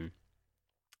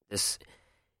 this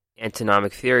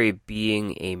Antinomic Theory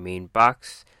being a main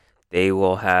box, they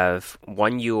will have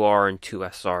 1 UR and 2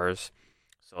 SRs.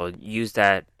 So use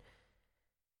that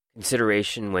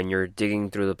consideration when you're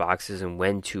digging through the boxes and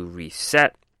when to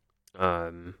reset.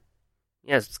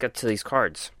 Let's get to these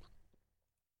cards.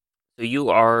 So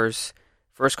URs...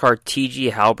 First card,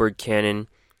 TG Halberd Cannon.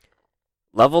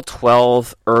 Level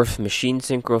 12 Earth Machine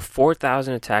Synchro,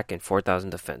 4,000 attack and 4,000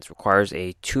 defense. Requires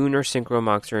a tuner synchro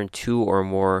monster and 2 or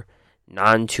more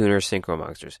non-tuner synchro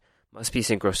monsters. Must be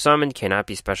synchro summoned, cannot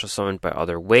be special summoned by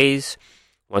other ways.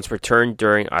 Once per turn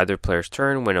during either player's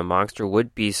turn, when a monster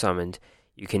would be summoned,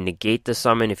 you can negate the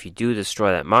summon. If you do,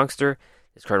 destroy that monster.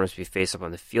 This card must be face up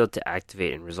on the field to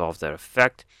activate and resolve that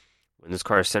effect. When this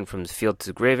card is sent from the field to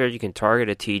the graveyard, you can target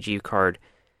a TG card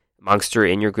monster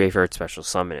in your graveyard, special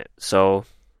summon it. So,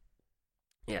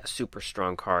 yeah, super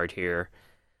strong card here.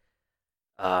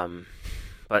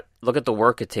 But look at the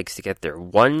work it takes to get there.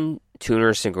 1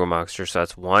 tuner synchro monster, so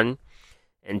that's 1.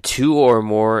 And 2 or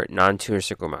more non-tuner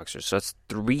synchro monsters. So that's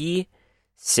 3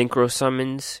 synchro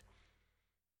summons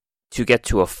to get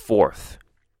to a 4th.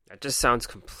 That just sounds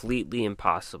completely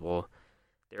impossible.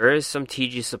 There is some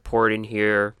TG support in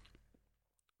here,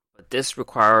 but this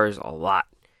requires a lot.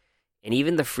 And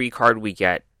even the free card we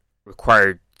get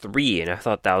required 3, and I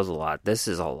thought that was a lot. This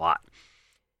is a lot.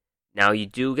 Now, you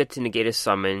do get to negate a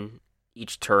summon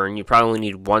each turn. You probably only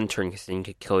need 1 turn because then you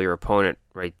could kill your opponent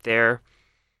right there.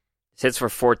 It hits for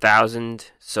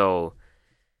 4,000, so,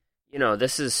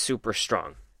 this is super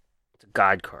strong. It's a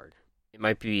god card. It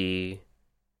might be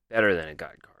better than a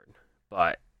god card,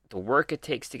 but the work it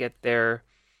takes to get there,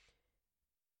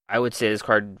 I would say this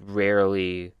card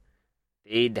rarely,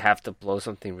 they'd have to blow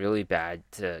something really bad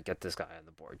to get this guy on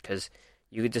the board, because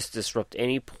you could just disrupt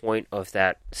any point of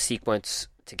that sequence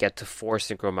to get to 4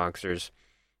 synchro monsters.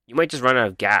 You might just run out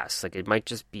of gas. It might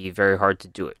just be very hard to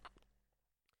do it.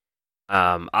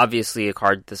 Obviously, a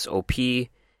card this OP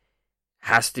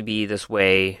has to be this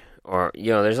way, or,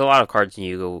 there's a lot of cards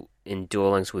in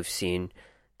Duel Links we've seen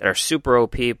that are super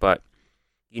OP, but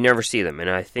you never see them. And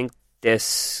I think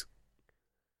this,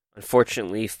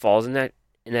 unfortunately, falls in that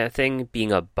thing,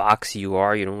 being a box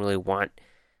UR. You don't really want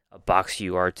a box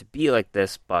UR to be like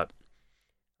this, but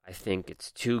I think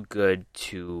it's too good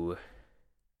to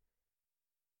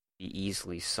be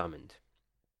easily summoned.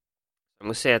 I'm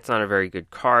going to say it's not a very good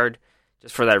card.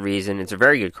 Just for that reason, it's a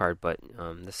very good card, but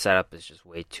the setup is just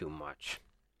way too much.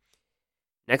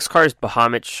 Next card is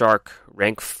Bahamut Shark,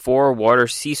 rank 4 Water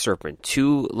Sea Serpent,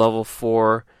 2 level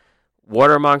 4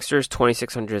 water monsters,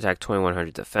 2600 attack,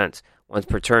 2100 defense. Once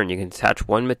per turn, you can attach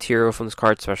 1 material from this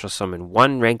card, special summon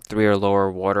 1 rank 3 or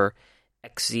lower Water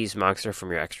Xyz monster from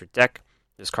your extra deck.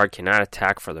 This card cannot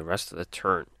attack for the rest of the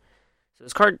turn. So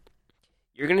this card,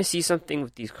 you're going to see something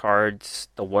with these cards,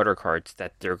 the water cards,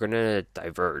 that they're going to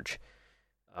diverge.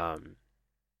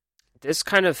 This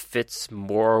kind of fits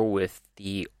more with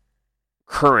the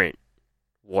current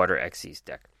Water Xyz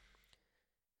deck.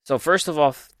 So first of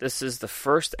all, this is the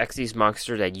first Xyz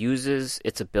monster that uses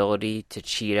its ability to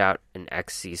cheat out an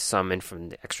Xyz summon from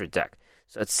the extra deck.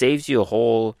 So it saves you a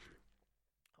whole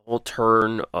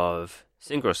turn of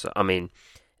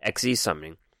Xyz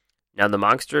summoning. Now the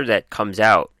monster that comes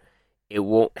out, it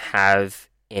won't have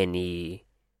any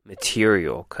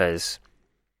material because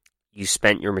you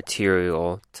spent your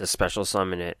material to special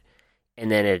summon it, and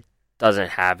then it doesn't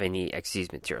have any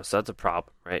Xyz material. So that's a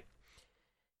problem, right?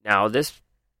 Now this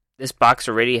box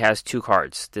already has 2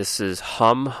 cards. This is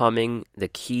Humming the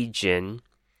Key-Jin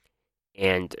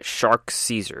and Shark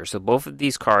Caesar. So both of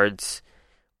these cards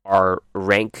are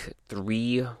rank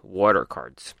 3 water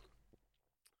cards.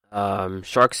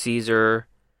 Shark Caesar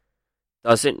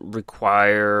doesn't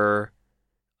require,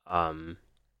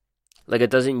 it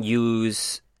doesn't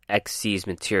use Xyz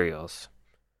materials.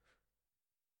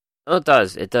 Oh, it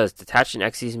does. It does. Detach an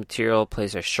Xyz material,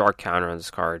 place a shark counter on this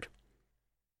card.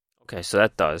 Okay, so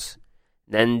that does.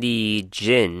 Then the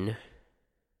Jin,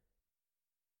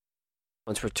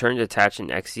 once returned to attach an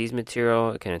Xyz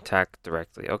material, it can attack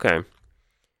directly. Okay.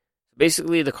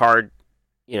 Basically, the card,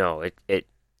 they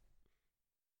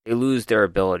lose their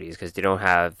abilities because they don't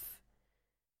have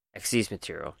Xyz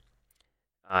material.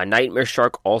 Nightmare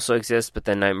Shark also exists, but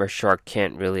then Nightmare Shark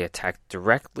can't really attack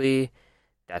directly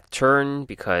that turn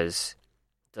because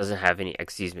it doesn't have any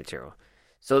Xyz material.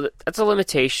 So that's a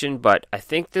limitation, but I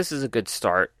think this is a good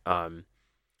start.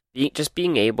 Just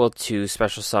being able to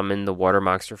special summon the water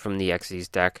monster from the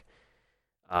Xyz deck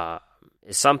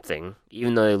is something,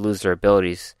 even though they lose their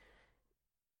abilities.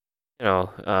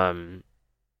 And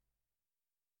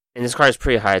this card is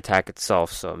pretty high attack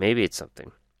itself, so maybe it's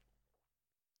something.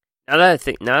 Now that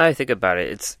I think about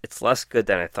it, it's less good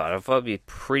than I thought. I thought it'd be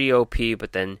pretty OP,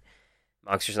 but then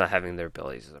monsters not having their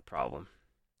abilities is a problem.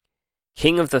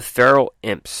 King of the Feral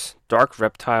Imps, Dark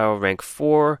Reptile, rank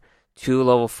 4, 2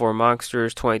 level 4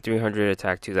 monsters, 2300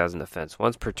 attack, 2000 defense.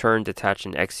 Once per turn, detach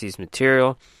an Xyz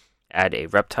material, add a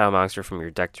reptile monster from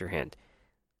your deck to your hand.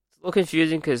 It's a little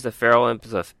confusing because the Feral Imp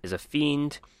is a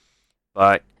fiend,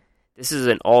 but this is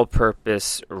an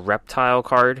all-purpose reptile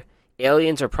card.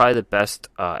 Aliens are probably the best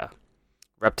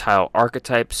reptile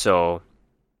archetype, so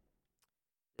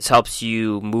this helps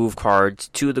you move cards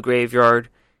to the graveyard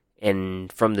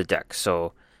and from the deck.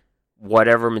 So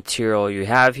whatever material you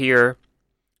have here,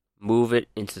 move it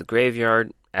into the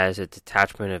graveyard as a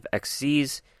detachment of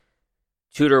Xyz,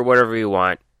 tutor whatever you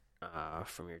want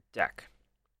from your deck.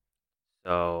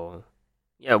 So,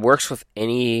 yeah, it works with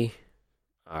any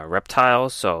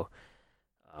reptiles. So,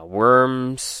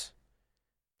 worms.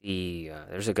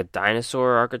 There's like a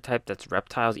dinosaur archetype that's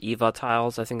reptiles,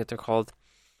 evatiles, I think that they're called.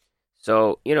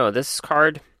 So, this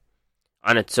card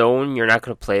on its own, you're not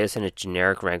going to play this in a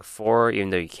generic rank 4, even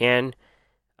though you can.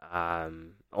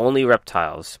 Only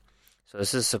reptiles. So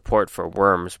this is support for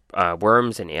worms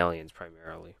and aliens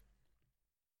primarily.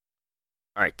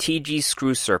 Alright, TG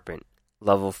Screw Serpent.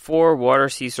 Level 4 Water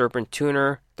Sea Serpent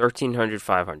Tuner, 1300,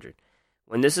 500.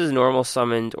 When this is normal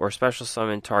summoned or special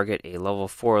summoned, target a level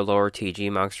 4 or lower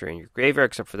TG monster in your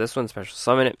graveyard, except for this one, special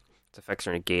summon it. Its effects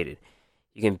are negated.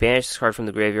 You can banish this card from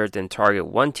the graveyard, then target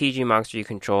one TG monster you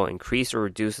control, increase or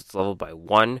reduce its level by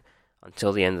 1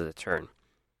 until the end of the turn.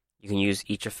 You can use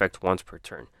each effect once per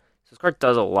turn. So this card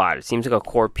does a lot. It seems like a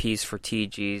core piece for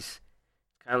TGs.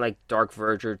 Kind of like Dark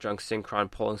Verger, Junk Synchron,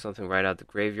 pulling something right out of the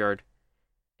graveyard.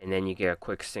 And then you get a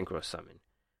quick Synchro Summon.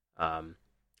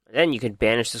 Then you can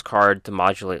banish this card to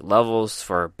modulate levels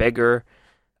for bigger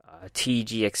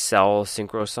TG Excel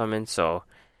Synchro Summon. So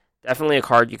definitely a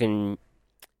card you can...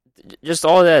 Just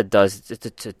all that it does,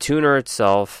 it's a tuner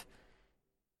itself.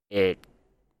 It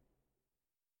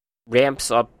ramps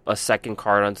up a second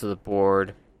card onto the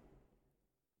board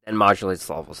and modulates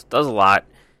levels. It does a lot.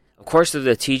 Of course, if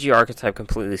the TG archetype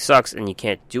completely sucks and you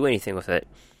can't do anything with it,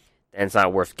 then it's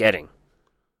not worth getting.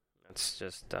 That's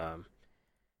just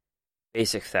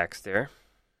basic facts there.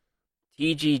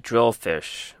 TG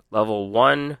Drillfish. Level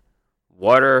 1,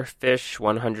 Water Fish,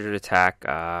 100 attack,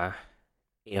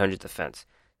 800 defense.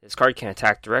 This card can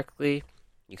attack directly.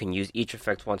 You can use each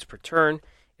effect once per turn.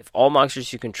 If all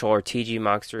monsters you control are TG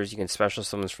monsters, you can special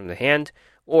summon from the hand.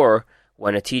 Or,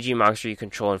 when a TG monster you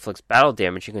control inflicts battle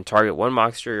damage, you can target one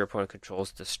monster your opponent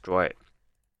controls to destroy it.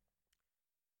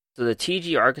 So the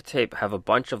TG archetype have a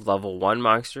bunch of level 1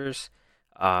 monsters.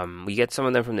 We get some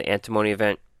of them from the Antinomy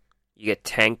event. You get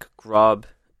Tank, Grub,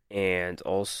 and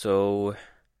also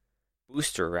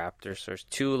Booster Raptor. So there's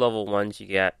 2 level 1s you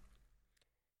get.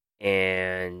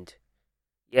 And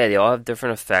yeah, they all have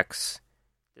different effects.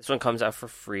 This one comes out for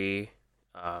free.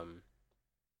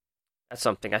 That's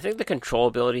something. I think the control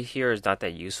ability here is not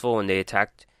that useful. When they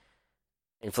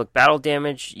inflict battle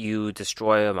damage, you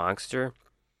destroy a monster.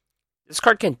 This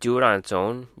card can do it on its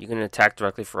own. You can attack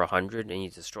directly for 100 and you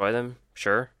destroy them,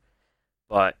 sure.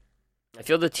 But I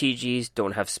feel the TGs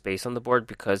don't have space on the board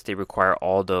because they require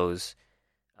all those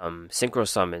synchro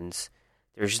summons.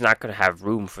 They're just not going to have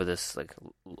room for this like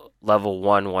level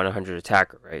 100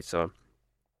 attacker, right? So it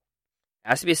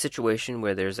has to be a situation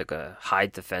where there's like a high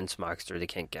defense monster they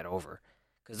can't get over.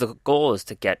 Because the goal is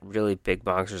to get really big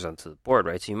monsters onto the board,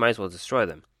 right? So you might as well destroy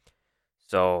them.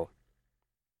 So,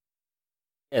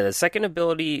 yeah, the second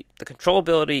ability, the control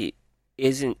ability,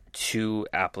 isn't too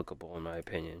applicable in my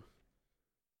opinion.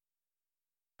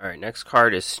 Alright, next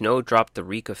card is Snowdrop the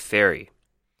Reek of Fairy.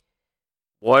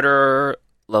 Water...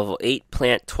 Level 8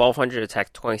 plant, 1200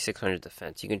 attack, 2600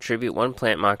 defense. You contribute one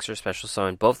plant monster, special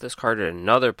summon both this card and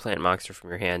another plant monster from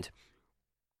your hand.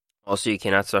 Also, you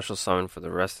cannot special summon for the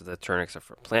rest of the turn except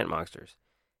for plant monsters.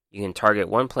 You can target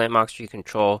one plant monster you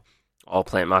control. All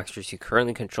plant monsters you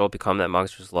currently control become that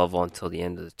monster's level until the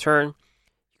end of the turn.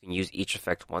 You can use each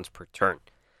effect once per turn.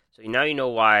 So now you know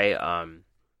why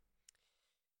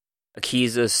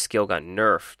Akiza's skill got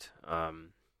nerfed.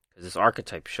 Because this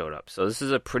archetype showed up. So this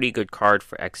is a pretty good card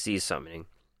for Xyz summoning.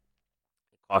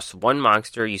 It costs 1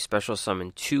 monster. You special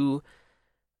summon 2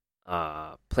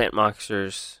 plant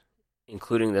monsters,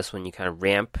 including this one. You kind of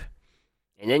ramp.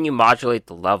 And then you modulate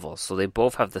the level. So they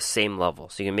both have the same level.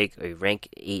 So you can make a rank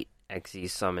 8 Xyz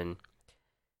summon.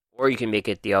 Or you can make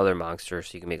it the other monster.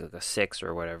 So you can make like a 6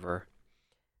 or whatever.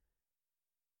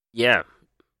 Yeah.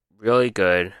 Really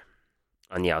good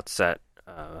on the outset.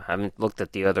 Haven't looked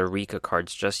at the other Rika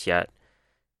cards just yet,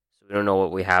 so we don't know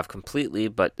what we have completely,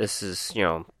 but this is,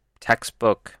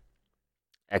 textbook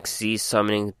Xyz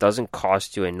summoning. Doesn't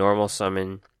cost you a normal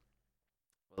summon.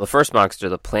 Well, the first monster,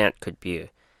 the plant, could be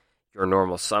your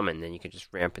normal summon, then you can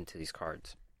just ramp into these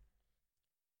cards.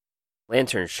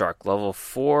 Lantern Shark, level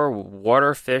 4,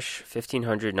 Water Fish,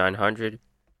 1500, 900.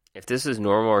 If this is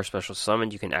normal or special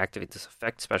summoned, you can activate this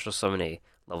effect, special summon a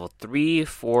level 3,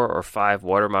 4, or 5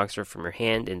 water monster from your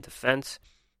hand in defense,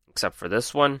 except for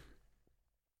this one.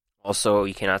 Also,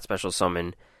 you cannot special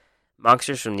summon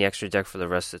monsters from the extra deck for the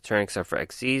rest of the turn, except for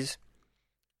Xyz.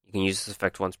 You can use this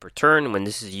effect once per turn. When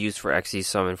this is used for Xyz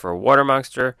summon for a water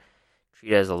monster,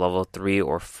 treat it as a level 3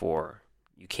 or 4.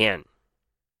 You can.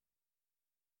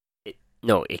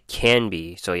 No, it can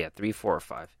be. So yeah, 3, 4, or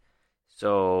 5.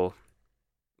 So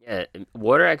yeah,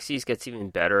 Water Xyz gets even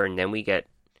better, and then we get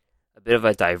a bit of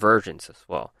a divergence as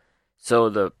well. So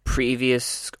the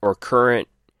previous or current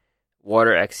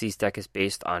Water Xyz deck is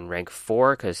based on rank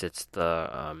 4 because it's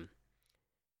the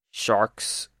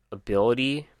Shark's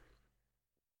ability.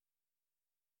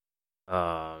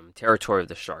 Territory of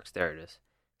the Sharks. There it is.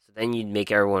 So then you'd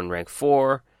make everyone rank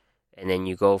 4, and then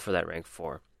you go for that rank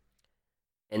 4.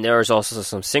 And there is also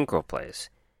some synchro plays.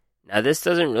 Now this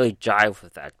doesn't really jive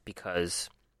with that because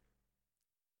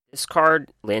this card,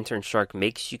 Lantern Shark,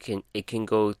 it can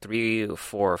go 3,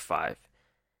 4, or 5.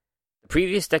 The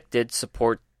previous deck did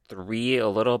support 3 a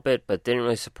little bit, but didn't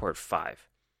really support 5.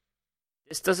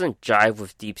 This doesn't jive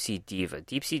with Deep Sea Diva.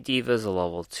 Deep Sea Diva is a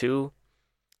level 2,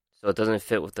 so it doesn't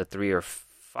fit with the 3 or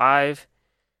 5.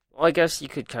 Well, I guess you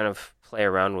could kind of play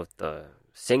around with the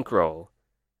synchro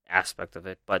aspect of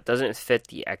it, but doesn't fit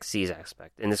the XZ's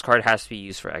aspect. And this card has to be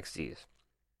used for XZ's.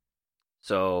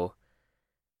 So,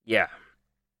 yeah.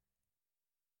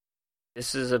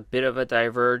 This is a bit of a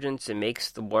divergence. It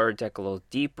makes the water deck a little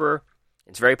deeper.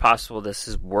 It's very possible this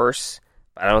is worse,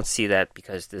 but I don't see that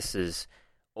because this is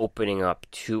opening up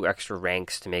 2 extra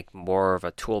ranks to make more of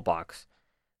a toolbox.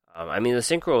 I mean, the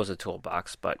synchro is a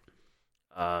toolbox, but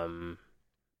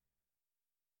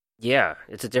yeah,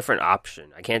 it's a different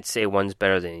option. I can't say one's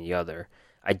better than the other.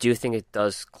 I do think it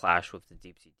does clash with the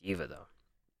Deep Sea Diva, though.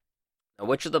 Now,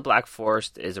 Witch of the Black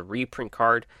Forest is a reprint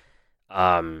card.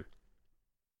 If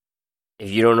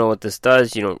you don't know what this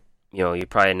does, you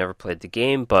probably never played the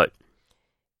game, but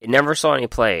it never saw any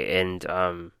play, and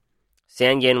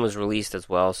Sangan was released as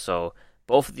well, so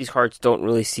both of these cards don't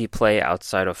really see play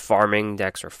outside of farming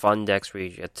decks or fun decks where you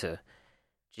get to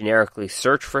generically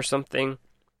search for something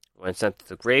when it's sent to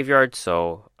the graveyard.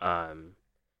 So, yeah,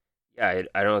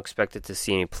 I don't expect it to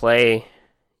see any play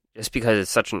just because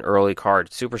it's such an early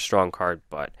card. Super strong card,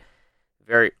 but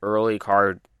very early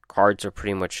cards are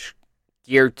pretty much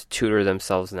geared to tutor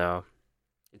themselves now.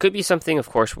 It could be something, of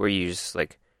course, where you just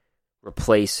like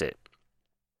replace it.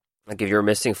 Like if you're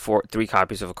missing 3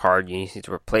 copies of a card, you need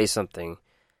to replace something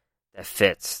that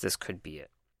fits. This could be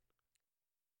it.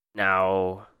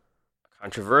 Now, a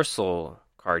controversial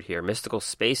card here, Mystical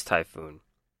Space Typhoon.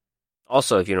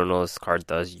 Also, if you don't know what this card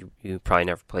does, you probably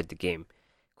never played the game.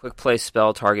 Quick play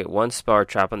spell, target 1 spell or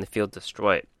trap on the field,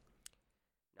 destroy it.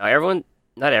 Now,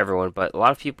 not everyone, but a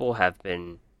lot of people have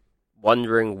been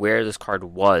wondering where this card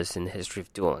was in the history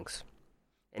of Duel Links.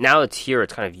 And now it's here,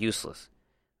 it's kind of useless.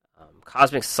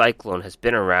 Cosmic Cyclone has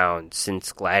been around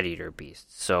since Gladiator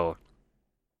Beast, so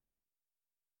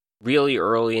really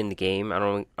early in the game, I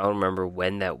don't remember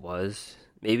when that was.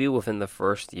 Maybe within the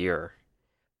first year.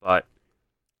 But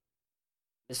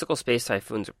Mystical Space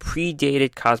Typhoons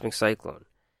predated Cosmic Cyclone.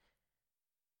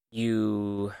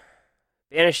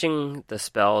 Banishing the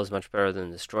spell is much better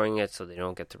than destroying it, so they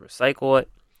don't get to recycle it.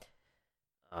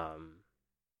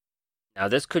 Now,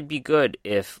 this could be good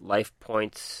if life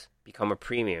points become a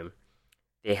premium.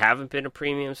 They haven't been a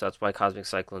premium, so that's why Cosmic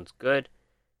Cyclone's good.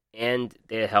 And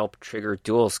they help trigger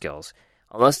dual skills.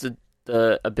 Unless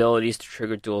the abilities to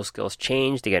trigger dual skills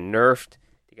change, they get nerfed,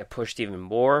 they get pushed even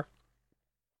more,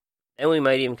 then we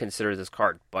might even consider this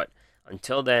card. But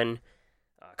until then,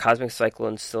 Cosmic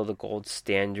Cyclone's still the gold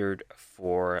standard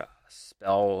for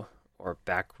spell or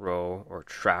back row or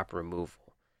trap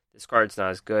removal. This card's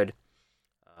not as good.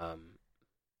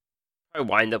 Probably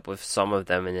wind up with some of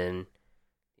them, and then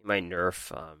you might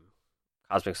nerf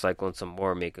Cosmic Cyclone some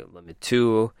more, make it limit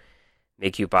 2,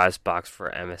 make you buy this box for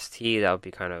MST. That would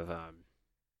be kind of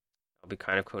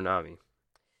Konami.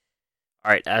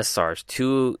 Alright, SRs,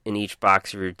 2 in each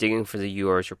box. If you're digging for the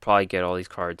URs, you'll probably get all these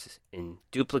cards in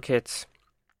duplicates.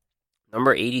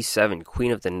 Number 87,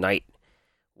 Queen of the Night.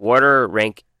 Water,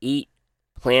 rank 8,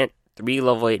 plant, 3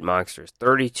 level 8 monsters,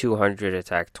 3200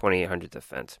 attack, 2800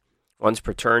 defense. Once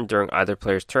per turn during either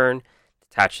player's turn,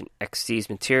 detach an XC's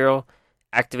material.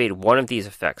 Activate one of these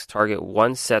effects. Target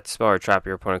 1 set, spell, or trap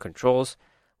your opponent controls.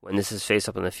 When this is face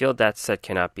up on the field, that set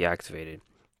cannot be activated.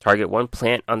 Target 1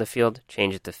 plant on the field,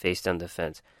 change it to face down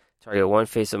defense. Target 1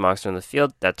 face up monster on the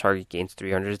field, that target gains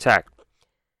 300 attack.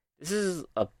 This is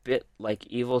a bit like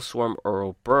Evil Swarm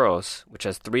Ouroboros, which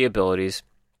has 3 abilities.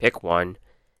 Pick one.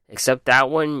 Except that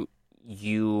one,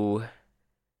 you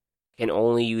can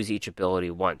only use each ability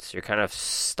once. You're kind of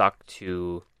stuck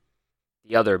to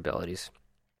the other abilities.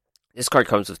 This card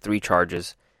comes with 3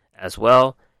 charges as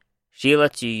well. She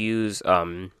lets you use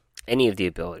any of the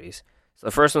abilities. So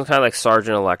the first one's kind of like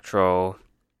Sergeant Electro.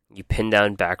 You pin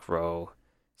down back row.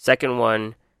 Second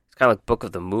one, it's kind of like Book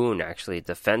of the Moon, actually.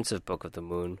 Defensive Book of the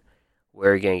Moon,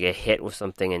 where you're going to get hit with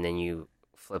something and then you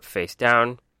flip face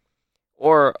down,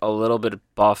 or a little bit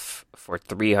of buff for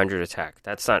 300 attack.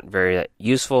 That's not very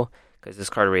useful because this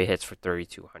card already hits for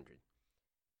 3200.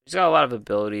 He's got a lot of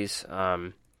abilities.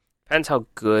 Depends how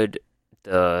good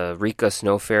the Rika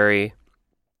Snow Fairy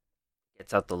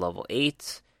gets out the level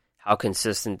 8s, how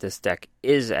consistent this deck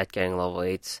is at getting level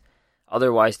 8s.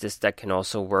 Otherwise, this deck can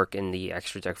also work in the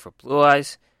extra deck for Blue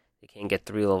Eyes. They can get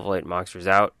 3 level 8 monsters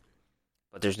out,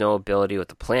 but there's no ability with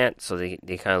the plant, so they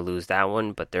kind of lose that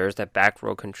one. But there's that back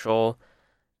row control,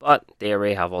 but they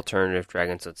already have alternative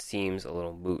dragons, so it seems a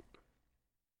little moot.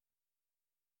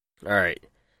 Alright,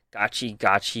 Gachi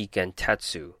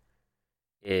Gentetsu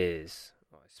is...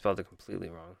 Oh, I spelled it completely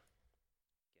wrong.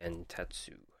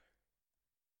 Gentetsu.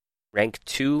 Rank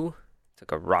 2, it's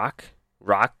like a rock,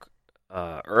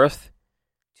 earth.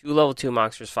 2 level 2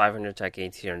 monsters, 500 attack,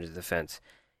 1800 defense.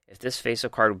 If this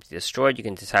face-up card would be destroyed, you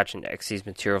can detach an Xyz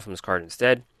material from this card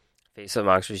instead. Face-up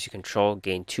monsters you control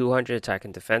gain 200 attack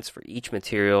and defense for each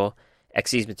material,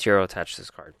 Xyz material attached to this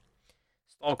card.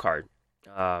 Stall card.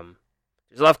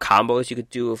 There's a lot of combos you could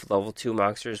do with level 2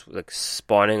 monsters, like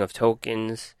spawning of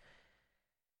tokens.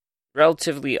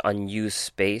 Relatively unused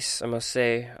space, I must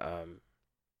say.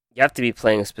 You have to be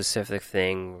playing a specific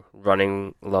thing,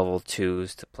 running level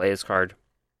 2s to play this card.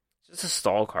 It's just a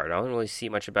stall card. I don't really see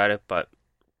much about it, but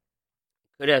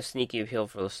it could have sneaky appeal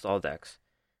for the stall decks.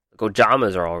 The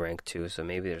Gojamas are all rank 2, so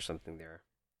maybe there's something there.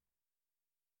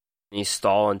 And you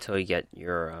stall until you get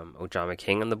your Ojama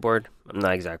King on the board. I'm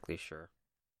not exactly sure.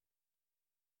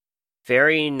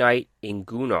 Fairy Knight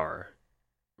Ingunar,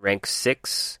 rank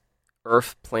 6,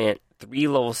 Earth Plant, 3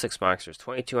 level 6 monsters,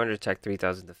 2200 attack,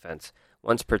 3000 defense.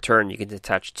 Once per turn, you can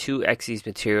detach 2 Xyz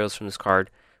materials from this card,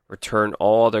 return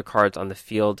all other cards on the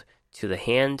field to the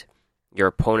hand. Your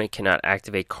opponent cannot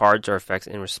activate cards or effects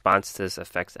in response to this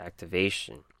effect's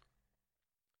activation.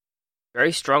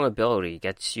 Very strong ability,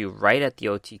 gets you right at the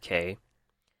OTK,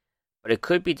 but it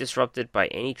could be disrupted by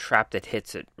any trap that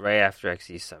hits it right after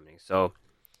Xyz summoning. So,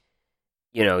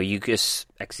 you just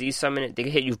Xyz summon it, they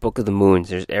can hit you with Book of the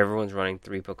Moons. Everyone's running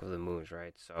 3 Book of the Moons,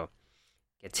 right? So,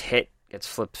 gets hit, gets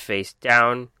flipped face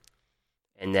down,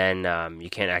 and then you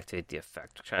can't activate the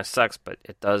effect, which kind of sucks, but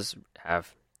it does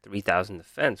have 3000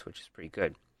 defense, which is pretty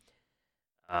good.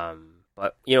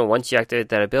 But, once you activate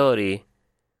that ability,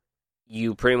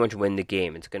 you pretty much win the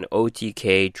game. It's going to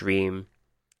OTK Dream.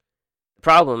 The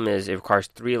problem is it requires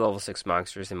 3 level 6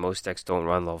 monsters, and most decks don't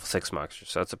run level 6 monsters,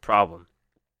 so that's a problem.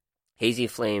 Hazy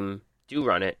Flame do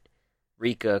run it.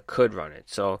 Rika could run it,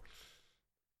 so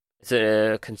it's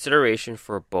a consideration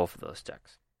for both of those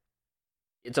decks.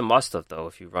 It's a must-have, though,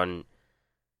 if you run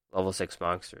level 6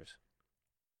 monsters.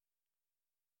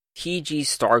 TG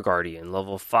Star Guardian,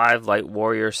 level 5 Light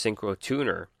Warrior Synchro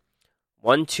Tuner.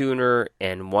 1 tuner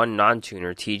and 1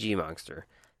 non-tuner TG monster.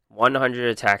 100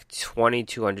 attack,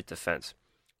 2200 defense.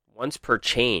 Once per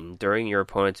chain during your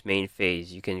opponent's main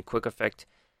phase, you can quick effect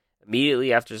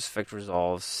immediately after this effect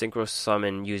resolves. Synchro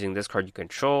summon using this card you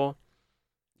control.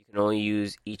 You can only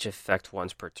use each effect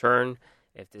once per turn.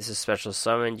 If this is special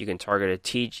summoned, you can target a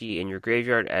TG in your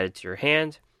graveyard, add it to your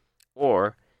hand,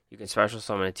 or you can special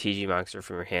summon a TG monster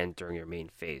from your hand during your main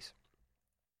phase.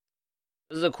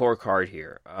 This is a core card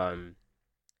here.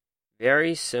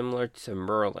 Very similar to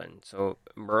Merlin. So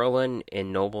Merlin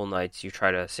and Noble Knights, you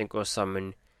try to synchro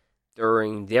summon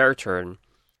during their turn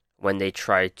when they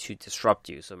try to disrupt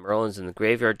you. So Merlin's in the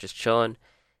graveyard just chilling.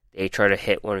 They try to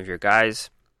hit one of your guys,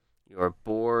 your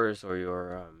boars or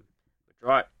your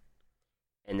Drought,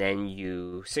 and then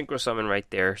you synchro summon right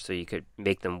there so you could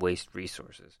make them waste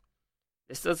resources.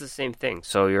 This does the same thing.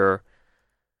 So your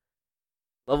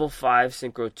level 5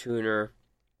 synchro tuner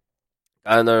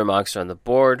got another monster on the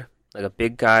board, like a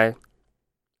big guy,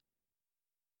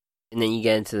 and then you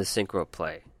get into the synchro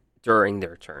play during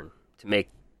their turn to make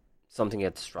something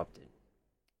get disrupted.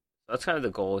 So that's kind of the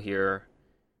goal here.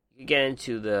 You can get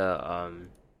into the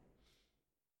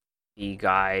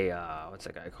guy, what's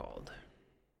that guy called?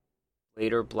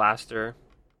 Blader Blaster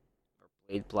or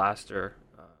Blade Blaster.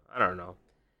 I don't know.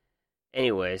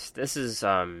 Anyways, this is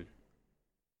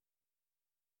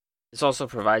this also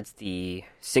provides the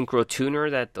synchro tuner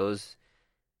that those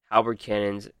halberd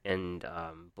cannons and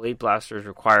blade blasters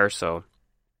require. So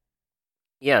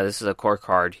yeah, this is a core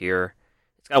card here.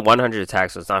 It's got 100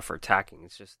 attacks, so it's not for attacking.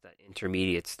 It's just that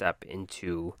intermediate step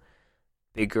into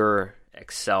bigger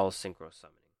Excel synchro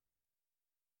summoning.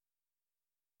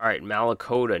 Alright,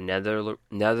 Malakota,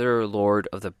 Nether Lord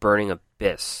of the Burning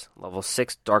Abyss. Level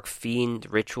 6 Dark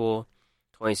Fiend Ritual,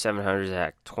 2700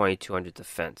 attack, 2200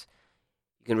 defense.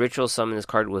 You can ritual summon this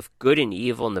card with good and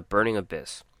evil in the Burning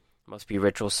Abyss. Must be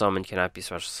ritual summoned, cannot be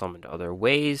special summoned other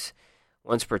ways.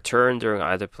 Once per turn during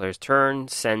either player's turn,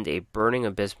 send a Burning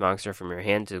Abyss monster from your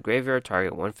hand to the graveyard.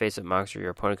 Target one face-up monster your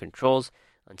opponent controls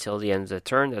until the end of the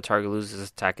turn. The target loses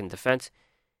attack and defense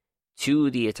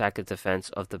to the attack and defense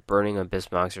of the Burning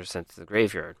Abyss monster sent to the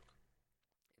graveyard.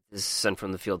 This is sent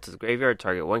from the field to the graveyard.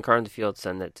 Target one card on the field,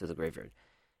 send it to the graveyard.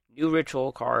 New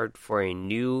ritual card for a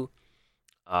new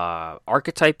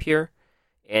archetype here,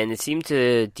 and it seemed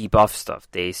to debuff stuff.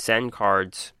 They send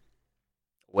cards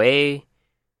away,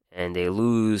 and they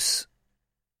lose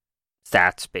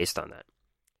stats based on that.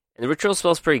 And the ritual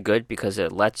spell's pretty good because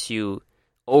it lets you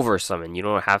over summon. You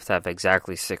don't have to have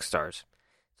exactly 6 stars.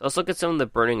 So let's look at some of the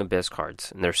Burning Abyss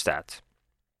cards and their stats.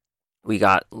 We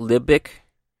got Libic,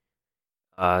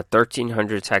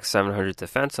 1300 attack, 700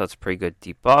 defense. So that's a pretty good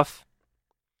debuff.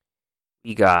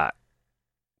 We got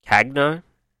Kagna,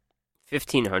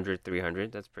 1500,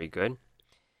 300. That's pretty good.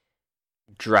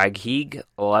 Draghig,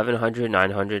 1100,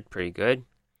 900. Pretty good.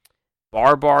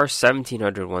 Barbar,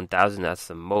 1700, 1000. That's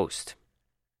the most.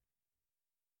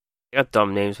 They got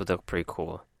dumb names, but they're pretty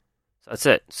cool. So that's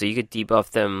it. So you could debuff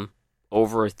them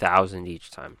over 1000 each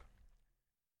time.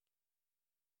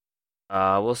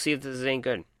 We'll see if this is any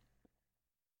good.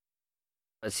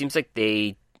 It seems like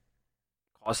they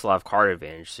cost a lot of card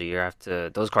advantage, so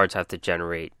those cards have to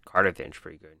generate card advantage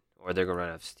pretty good, or they're gonna run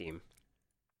out of steam.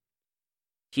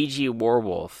 TG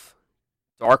Warwolf,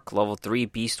 Dark, level 3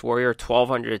 Beast Warrior,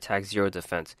 1200 attack, 0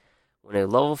 defense. When a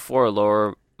level 4 or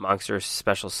lower monster is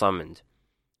special summoned,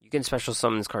 you can special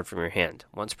summon this card from your hand.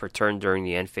 Once per turn during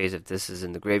the end phase if this is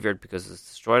in the graveyard because it's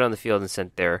destroyed on the field and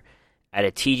sent there. Add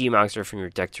a TG monster from your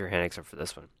deck to your hand except for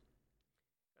this one.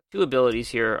 2 abilities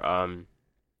here.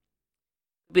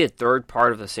 Be a third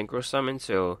part of the synchro summon,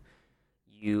 so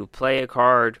you play a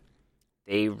card,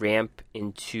 they ramp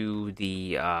into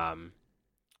the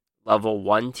level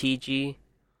 1 TG.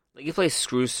 Like you play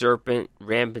Screw Serpent,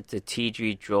 ramp into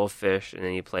TG Drillfish, and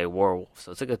then you play Warwolf.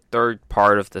 So it's like a third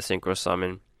part of the synchro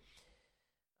summon.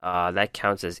 That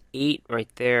counts as 8 right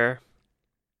there.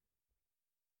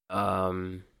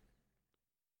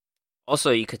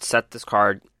 Also, you could set this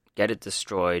card, get it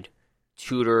destroyed,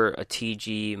 tutor a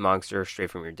TG monster straight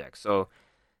from your deck. So,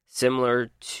 similar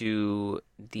to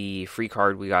the free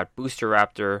card, we got Booster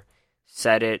Raptor,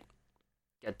 set it,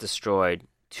 get destroyed,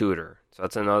 tutor. So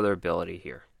that's another ability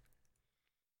here.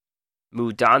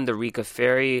 Mudan the Rika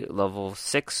Fairy, level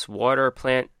 6 water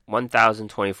plant, 1000,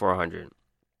 2400.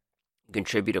 You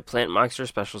contribute a plant monster,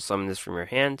 special summon this from your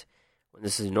hand. When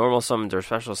this is normal summoned or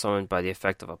special summoned by the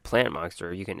effect of a plant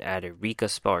monster, you can add a Rika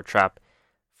spell or trap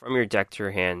from your deck to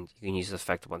your hand. You can use the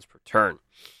effect once per turn.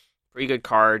 Pretty good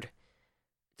card.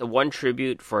 It's a 1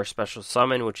 tribute for a special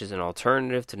summon, which is an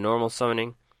alternative to normal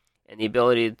summoning. And the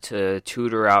ability to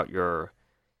tutor out your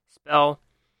spell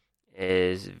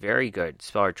is very good.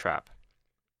 Spell or trap.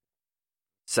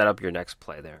 Set up your next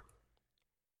play there.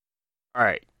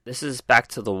 Alright, this is back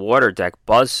to the water deck.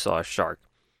 Buzzsaw Shark.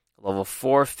 Level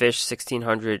 4 fish,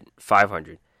 1600,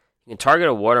 500. You can target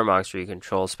a water monster you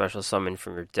control, special summon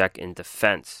from your deck in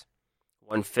defense.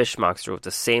 1 fish monster with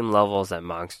the same level as that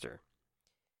monster,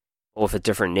 or with a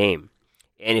different name.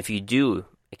 And if you do,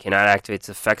 it cannot activate its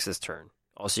effects this turn.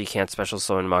 Also, you can't special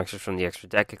summon monsters from the extra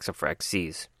deck except for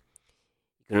XZs.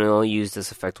 You can only use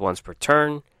this effect once per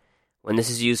turn. When this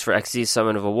is used for XZ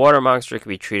summon of a water monster, it can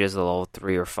be treated as a level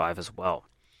 3 or 5 as well.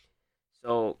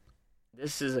 So,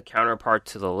 this is a counterpart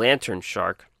to the Lantern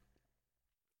Shark.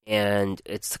 And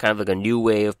it's kind of like a new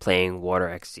way of playing water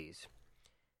XZs.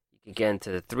 You can get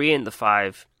into the 3 and the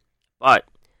 5, but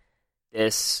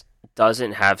this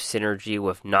doesn't have synergy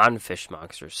with non-fish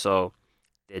monsters. So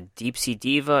the Deep Sea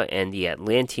Diva and the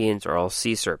Atlanteans are all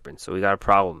sea serpents, so we got a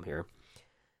problem here.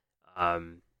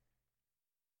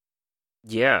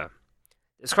 Yeah.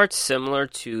 This card's similar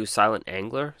to Silent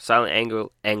Angler. Silent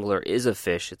Angler is a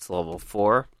fish, it's level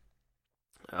 4.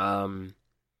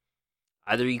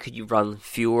 Either you could run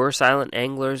fewer Silent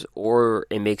Anglers, or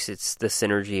it makes the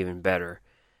synergy even better.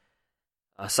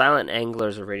 Silent Angler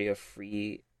is already a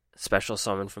free special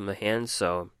summon from the hand,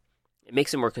 so it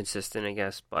makes it more consistent, I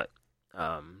guess, but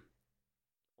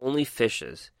only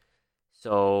fishes.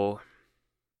 So,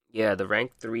 yeah, the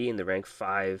rank 3 and the rank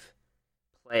 5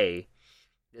 play.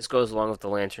 This goes along with the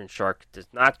Lantern Shark. Does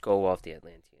not go well with the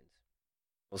Atlanteans.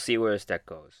 We'll see where this deck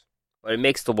goes. But it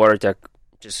makes the water deck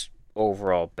just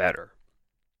overall better.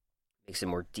 Makes it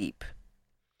more deep.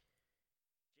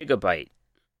 Gigabyte.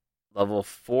 Level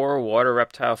 4 Water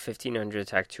Reptile, 1500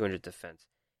 attack, 200 defense.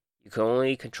 You can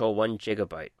only control 1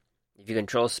 Gigabyte. If you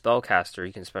control a spellcaster,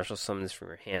 you can special summon this from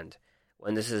your hand.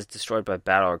 When this is destroyed by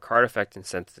battle or card effect and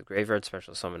sent to the graveyard,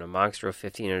 special summon a monster of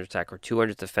 1500 attack or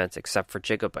 200 defense except for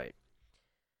Gigabyte.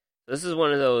 This is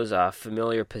one of those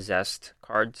familiar possessed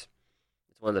cards.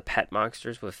 It's one of the pet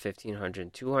monsters with 1500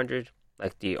 and 200,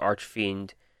 like the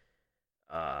Archfiend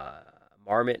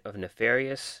Marmot of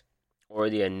Nefarious or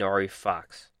the Inari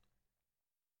Fox.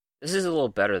 This is a little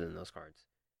better than those cards.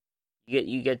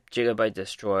 You get Gigabyte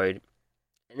destroyed,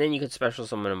 and then you can special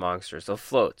summon a monster. So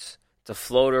floats. It's a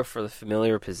floater for the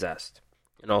familiar possessed,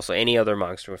 and also any other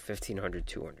monster with 1500,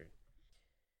 200.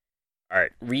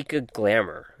 Alright, Rika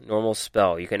Glamour, normal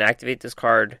spell. You can activate this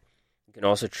card. You can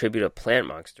also tribute a plant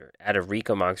monster. Add a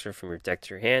Rika monster from your deck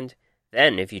to your hand.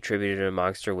 Then, if you tributed a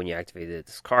monster when you activated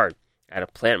this card, add a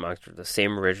plant monster with the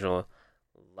same original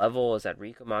level as that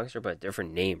Rika monster, but a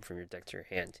different name from your deck to your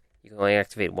hand. You can only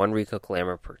activate one Rika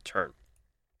Glamour per turn.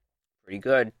 Pretty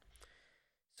good.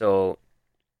 So,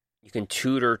 you can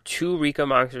tutor 2 Rika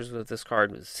monsters with this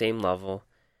card with the same level.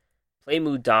 Play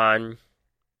Mudan.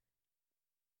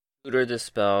 Tutor this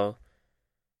spell,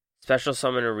 special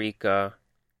summon a Rika,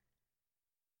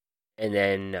 and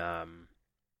then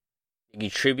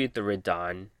you tribute the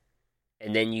Radon,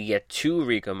 and then you get 2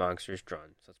 Rika monsters drawn.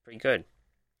 So it's pretty good.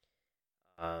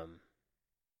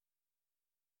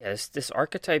 This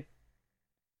archetype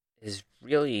is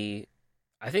really,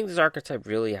 I think this archetype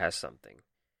really has something.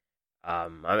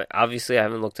 Obviously, I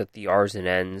haven't looked at the R's and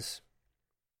N's.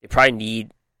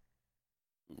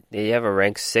 They have a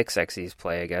rank 6 Xyz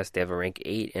play, I guess. They have a rank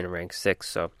 8 and a rank 6,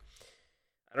 so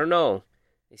I don't know.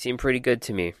 They seem pretty good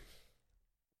to me.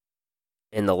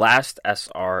 And the last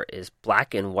SR is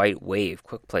Black and White Wave,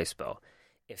 quick play spell.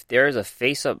 If there is a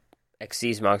face-up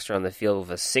Xyz monster on the field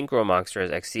with a synchro monster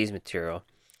as Xyz material,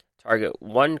 target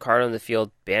 1 card on the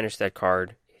field, banish that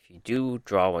card. If you do,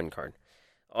 draw 1 card.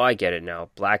 Oh, I get it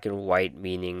now. Black and white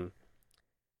meaning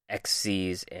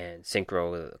Xyz and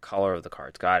synchro, the color of the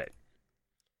cards. Got it.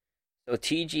 So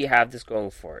TG have this going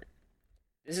for it.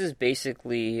 This is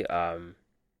basically, you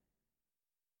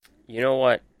know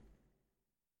what?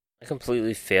 I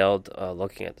completely failed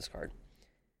looking at this card.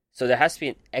 So there has to be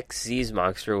an Xyz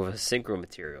monster with a synchro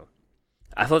material.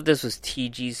 I thought this was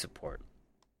TG support.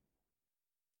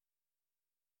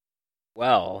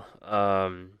 Well,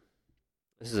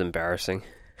 this is embarrassing.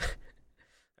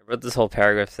 I wrote this whole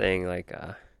paragraph saying like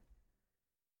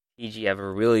TG have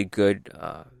a really good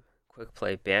quick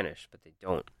play banish, but they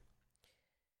don't.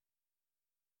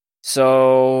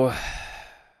 So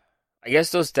I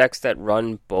guess those decks that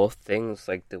run both things,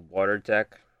 like the water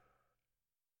deck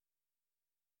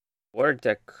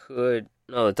could...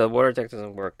 No, the water deck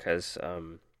doesn't work because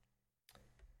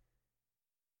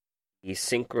the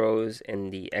synchros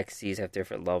and the Xyz have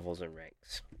different levels and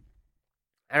ranks.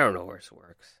 I don't know where this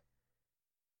works.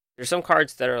 There's some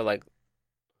cards that are like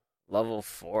level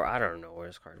 4. I don't know where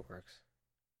this card works.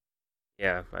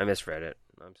 Yeah, I misread it.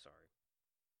 I'm sorry.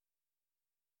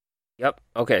 Yep.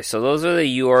 Okay, so those are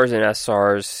the URs and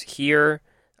SRs here.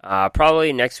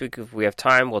 Probably next week, if we have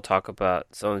time, we'll talk about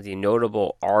some of the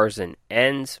notable R's and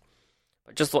N's.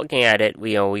 But just looking at it,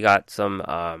 we got some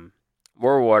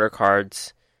more water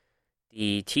cards.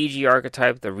 The TG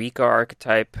archetype, the Rika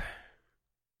archetype,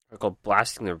 are called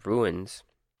Blasting the Ruins.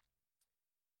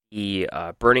 The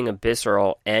Burning Abyss are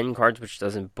all N cards, which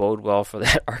doesn't bode well for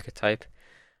that archetype.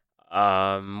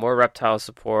 More reptile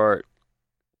support.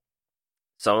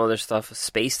 Some other stuff.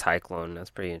 Space Cyclone, that's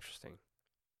pretty interesting.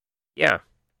 Yeah.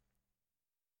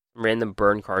 Random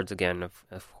burn cards again,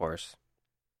 of course.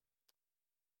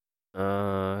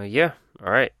 Yeah.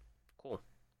 Alright. Cool.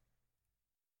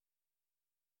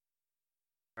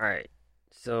 Alright.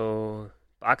 So,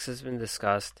 box has been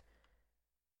discussed.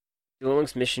 Duel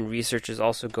Links mission research is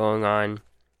also going on.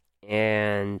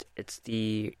 And it's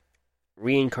the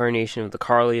reincarnation of the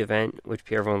Carly event, which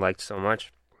everyone liked so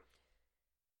much.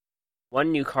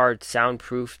 One new card,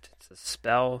 Soundproofed. It's a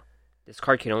spell. This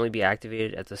card can only be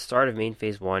activated at the start of main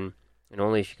phase 1, and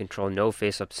only if you control no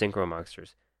face-up synchro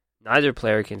monsters. Neither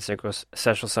player can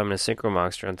special summon a synchro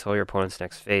monster until your opponent's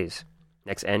next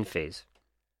end phase.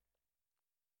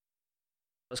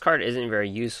 This card isn't very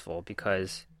useful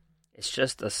because it's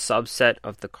just a subset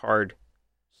of the card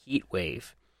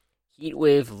Heatwave.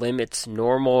 Heatwave limits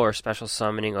normal or special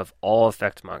summoning of all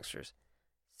effect monsters.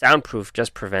 Soundproof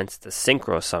just prevents the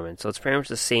synchro summon, so it's pretty much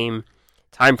the same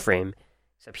time frame,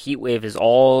 except Heatwave is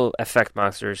all effect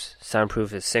monsters,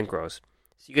 Soundproof is synchros.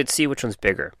 So you could see which one's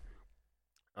bigger.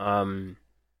 The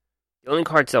only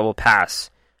cards that will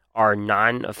pass are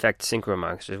non-effect synchro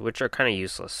monsters, which are kind of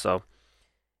useless, so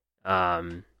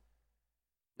no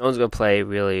one's going to play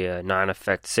really a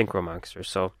non-effect synchro monster,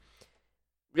 so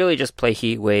really just play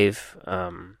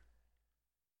Heatwave.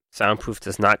 Soundproof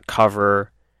does not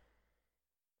cover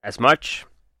as much.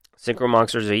 Synchro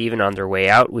monsters are even on their way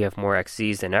out. We have more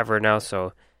Xyz than ever now,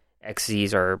 so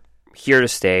XZs are here to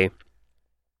stay.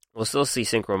 We'll still see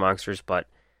Synchro Monsters, but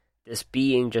this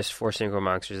being just 4 Synchro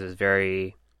Monsters is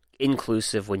very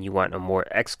inclusive when you want a more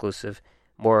exclusive,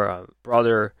 more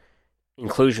broader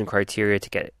inclusion criteria to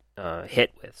get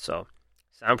hit with. So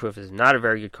Soundproof is not a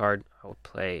very good card. I would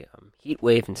play Heat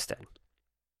Wave instead.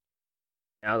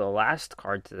 Now the last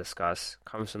card to discuss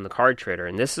comes from the Card Trader,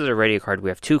 and this is already a card we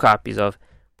have 2 copies of.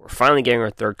 We're finally getting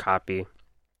our 3rd copy.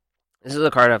 This is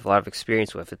a card I have a lot of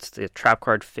experience with. It's the trap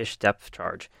card Fish Depth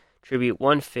Charge. Tribute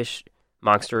 1 fish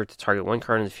monster to target 1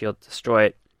 card in the field, destroy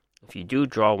it. If you do,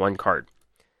 draw 1 card.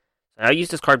 So I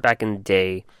used this card back in the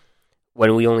day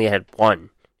when we only had 1,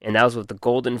 and that was with the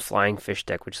Golden Flying Fish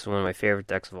deck, which is one of my favorite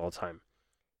decks of all time.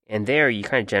 And there, you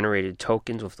kind of generated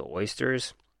tokens with the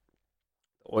oysters,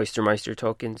 the Oystermeister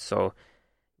tokens. So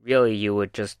really, you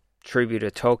would just tribute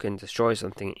a token, destroy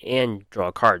something, and draw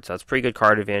a card. So that's pretty good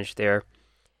card advantage there.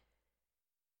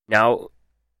 Now,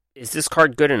 is this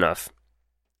card good enough?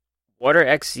 Water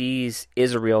Xyz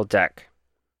is a real deck.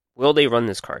 Will they run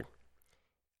this card?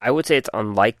 I would say it's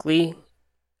unlikely,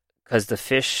 because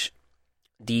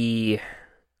the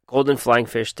Golden Flying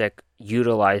Fish deck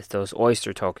utilized those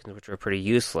oyster tokens, which were pretty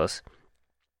useless,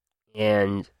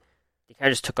 and they kind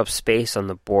of just took up space on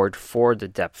the board for the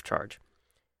depth charge.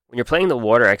 When you're playing the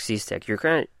Water Xyz deck, you're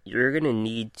gonna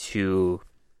need to.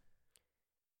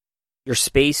 Your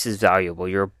space is valuable.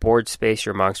 Your board space,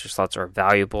 your monster slots are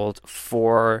valuable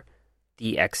for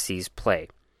the Xyz play.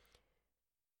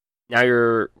 Now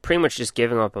you're pretty much just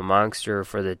giving up a monster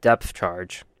for the depth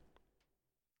charge.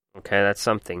 Okay, that's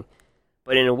something.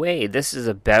 But in a way, this is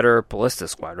a better Ballista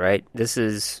Squad, right? This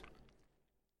is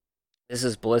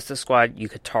Ballista Squad. You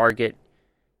could target.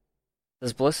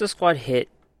 Does Ballista Squad hit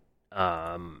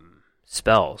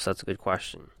spells? That's a good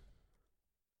question.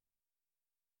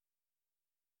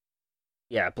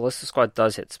 Yeah, Ballista Squad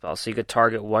does hit spells. So you could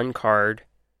target 1 card,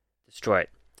 destroy it.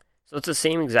 So it's the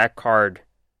same exact card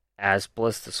as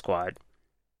Ballista Squad,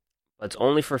 but it's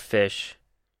only for fish,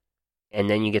 and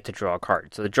then you get to draw a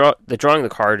card. So the drawing the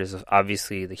card is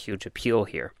obviously the huge appeal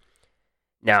here.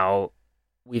 Now,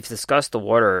 we've discussed the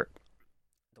water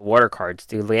cards.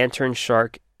 The Lantern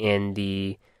Shark and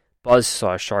the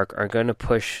Buzzsaw Shark are going to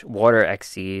push Water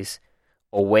Xyz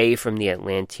away from the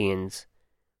Atlanteans,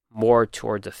 more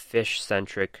towards a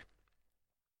fish-centric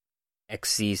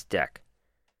Xyz deck.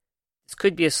 This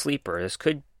could be a sleeper. This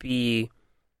could be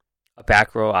a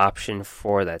back row option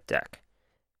for that deck,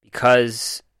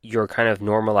 because you're kind of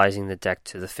normalizing the deck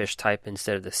to the fish type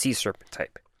instead of the sea serpent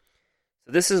type.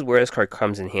 So this is where this card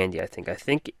comes in handy, I think. I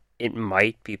think it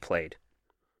might be played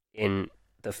in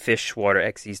the fish water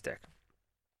Xyz deck.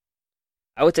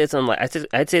 I would say it's unlikely.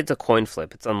 I'd say it's a coin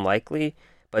flip. It's unlikely,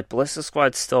 but Ballista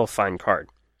Squad's still a fine card.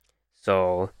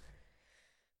 So,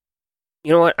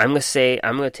 you know what? I'm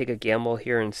gonna take a gamble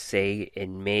here and say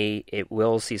it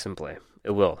will see some play.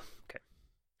 It will. Okay.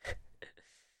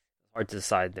 Hard to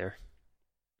decide there.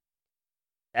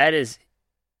 That is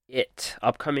it.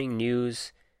 Upcoming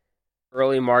news: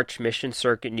 early March Mission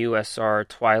Circuit new SR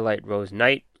Twilight Rose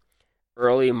Knight.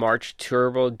 Early March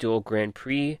Turbo Dual Grand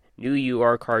Prix. New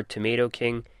UR card Tomato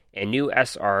King and new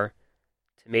SR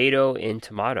Tomato in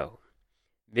Tomato.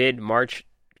 Mid-March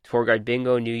Tour Guide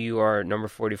Bingo, new UR number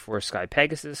 44 Sky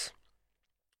Pegasus.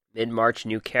 Mid-March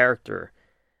new character,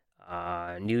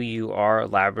 new UR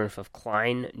Labyrinth of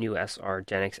Klein, new SR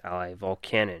Genix Ally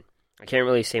Volcanon. I can't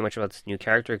really say much about this new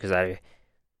character because I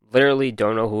literally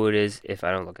don't know who it is if I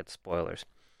don't look at the spoilers.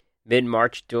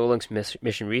 Mid-March Duel Links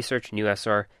Mission Research, new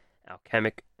SR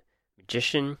Alchemic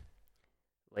Magician.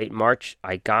 Late March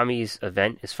Igami's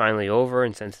event is finally over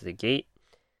and sent to the gate.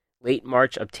 Late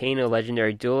March Obtain a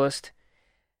Legendary Duelist.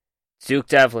 Duke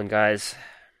Devlin, guys.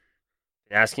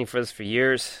 Been asking for this for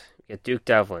years. We get Duke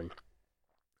Devlin.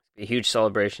 A huge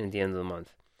celebration at the end of the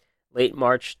month. Late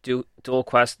March, Dual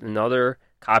Quest, another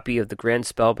copy of the Grand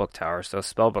Spellbook Tower, so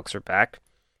spellbooks are back.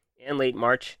 And late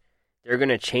March, they're going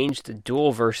to change the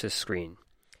Duel Versus screen.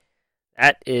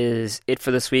 That is it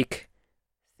for this week.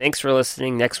 Thanks for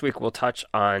listening. Next week, we'll touch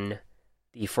on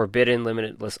the Forbidden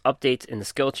Limited List updates and the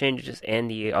skill changes and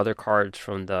the other cards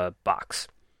from the box.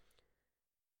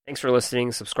 Thanks for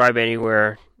listening. Subscribe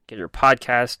anywhere. Get your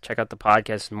podcast. Check out the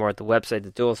podcast and more at the website,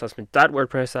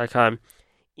 theduelassessment.wordpress.com.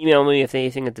 Email me if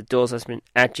anything at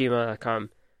theduelassessment@gmail.com.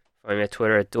 Find me at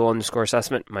Twitter at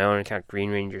duel_assessment. My own account, Green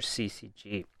Ranger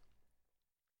CCG.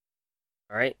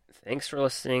 Alright, thanks for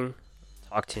listening.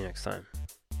 Talk to you next time.